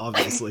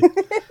 obviously.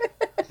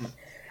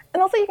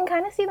 And also, you can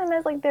kind of see them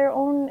as like their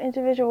own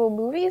individual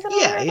movies.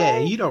 Yeah.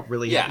 You don't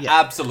really. Yeah,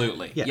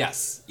 absolutely. Yeah.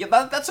 Yes. Yeah,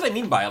 that's what I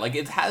mean by it. Like,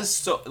 it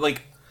has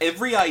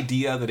every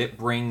idea that it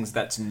brings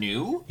that's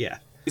new. Yeah.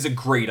 Is a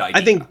great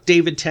idea. I think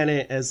David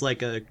Tennant as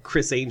like a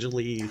Chris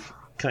Angel-y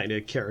kind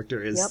of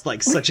character is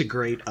like such a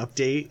great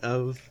update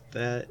of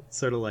that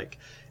sort of like,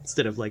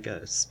 instead of like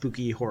a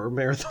spooky horror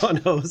marathon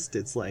host,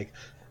 it's like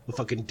a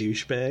fucking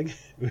douchebag,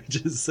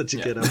 which is such a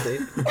good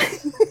update.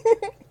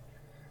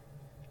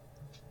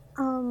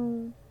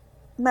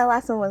 My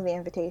last one was The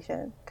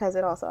Invitation, because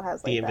it also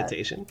has like The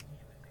Invitation.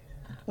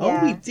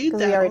 Yeah, oh, we did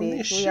that on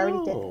this we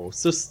already show.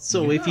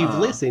 So if you've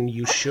listened,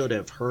 you should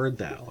have heard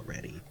that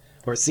already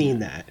or seen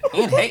that.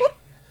 And hey,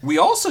 we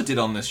also did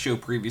on this show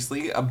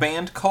previously a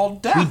band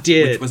called Death, We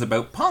did. which was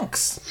about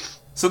punks.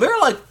 So there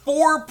are like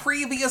 4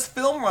 previous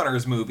Film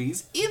Runners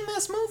movies in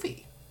this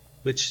movie.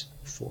 Which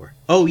 4?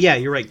 Oh yeah,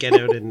 you're right. Get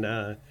Out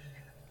and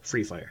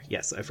Free Fire.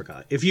 Yes, I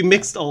forgot. If you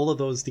mixed all of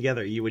those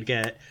together, you would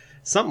get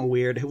something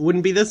weird. It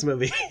wouldn't be this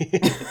movie.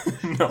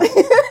 No.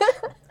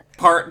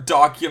 Part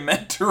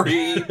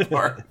documentary,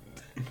 part...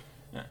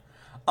 Yeah.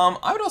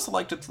 I would also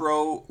like to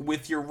throw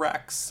with your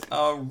Rex,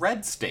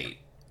 Red State.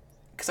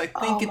 Because I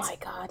think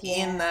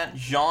in that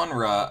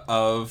genre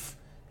of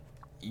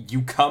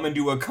you come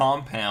into a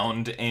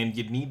compound and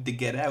you need to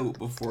get out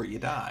before you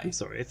die. I'm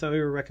sorry, I thought we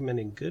were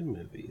recommending good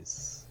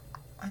movies.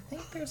 I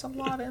think there's a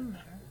lot in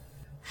there.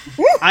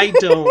 I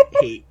don't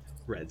hate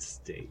Red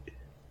State.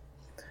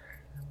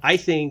 I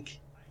think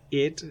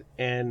it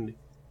and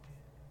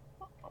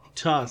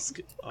Tusk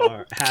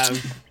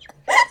have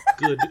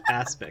good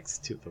aspects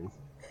to them.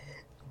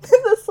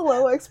 The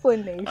slow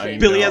explanation.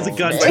 Billy has a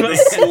gun to the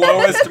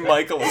slowest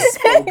Michael has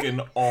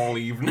spoken all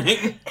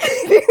evening.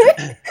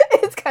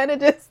 It's kind of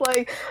just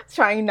like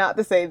trying not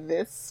to say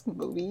this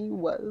movie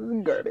was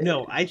garbage.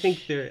 No, I think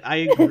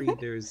I agree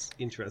there's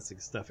interesting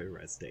stuff in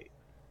Red State.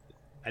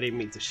 I didn't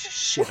mean to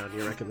shit on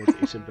your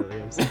recommendation,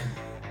 Billy. I'm sorry.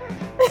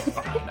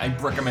 Fine, I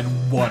recommend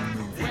one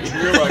movie. And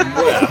you're like,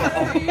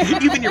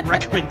 well. Even your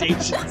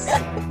recommendations.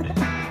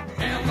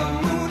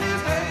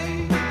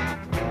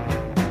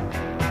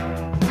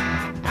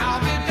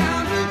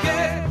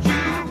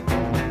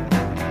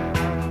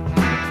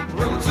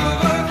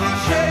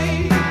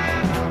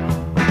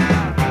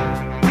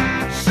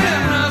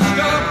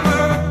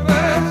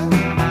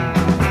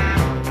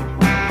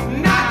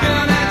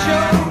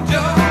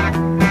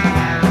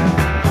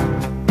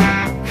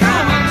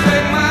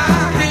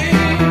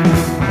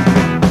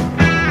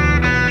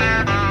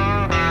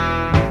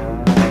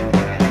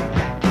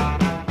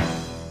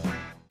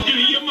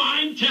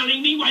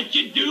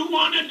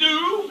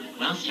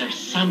 Well, sir,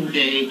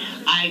 someday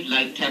I'd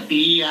like to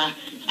be a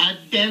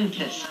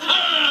dentist.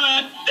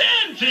 A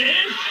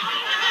dentist?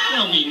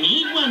 Well, we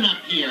need one up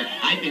here.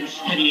 I've been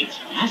studying. It's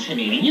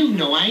fascinating. You've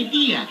no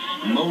idea.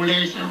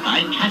 Molars and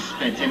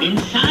bicuspids and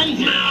incisors.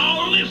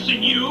 Now,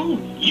 listen, you.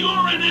 You're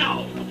an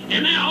elf,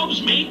 and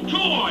elves make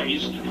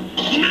toys.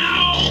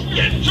 Now,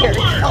 get to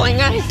work. Going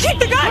on. Keep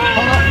the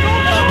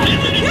gun!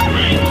 Isn't it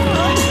great?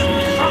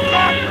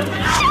 Okay.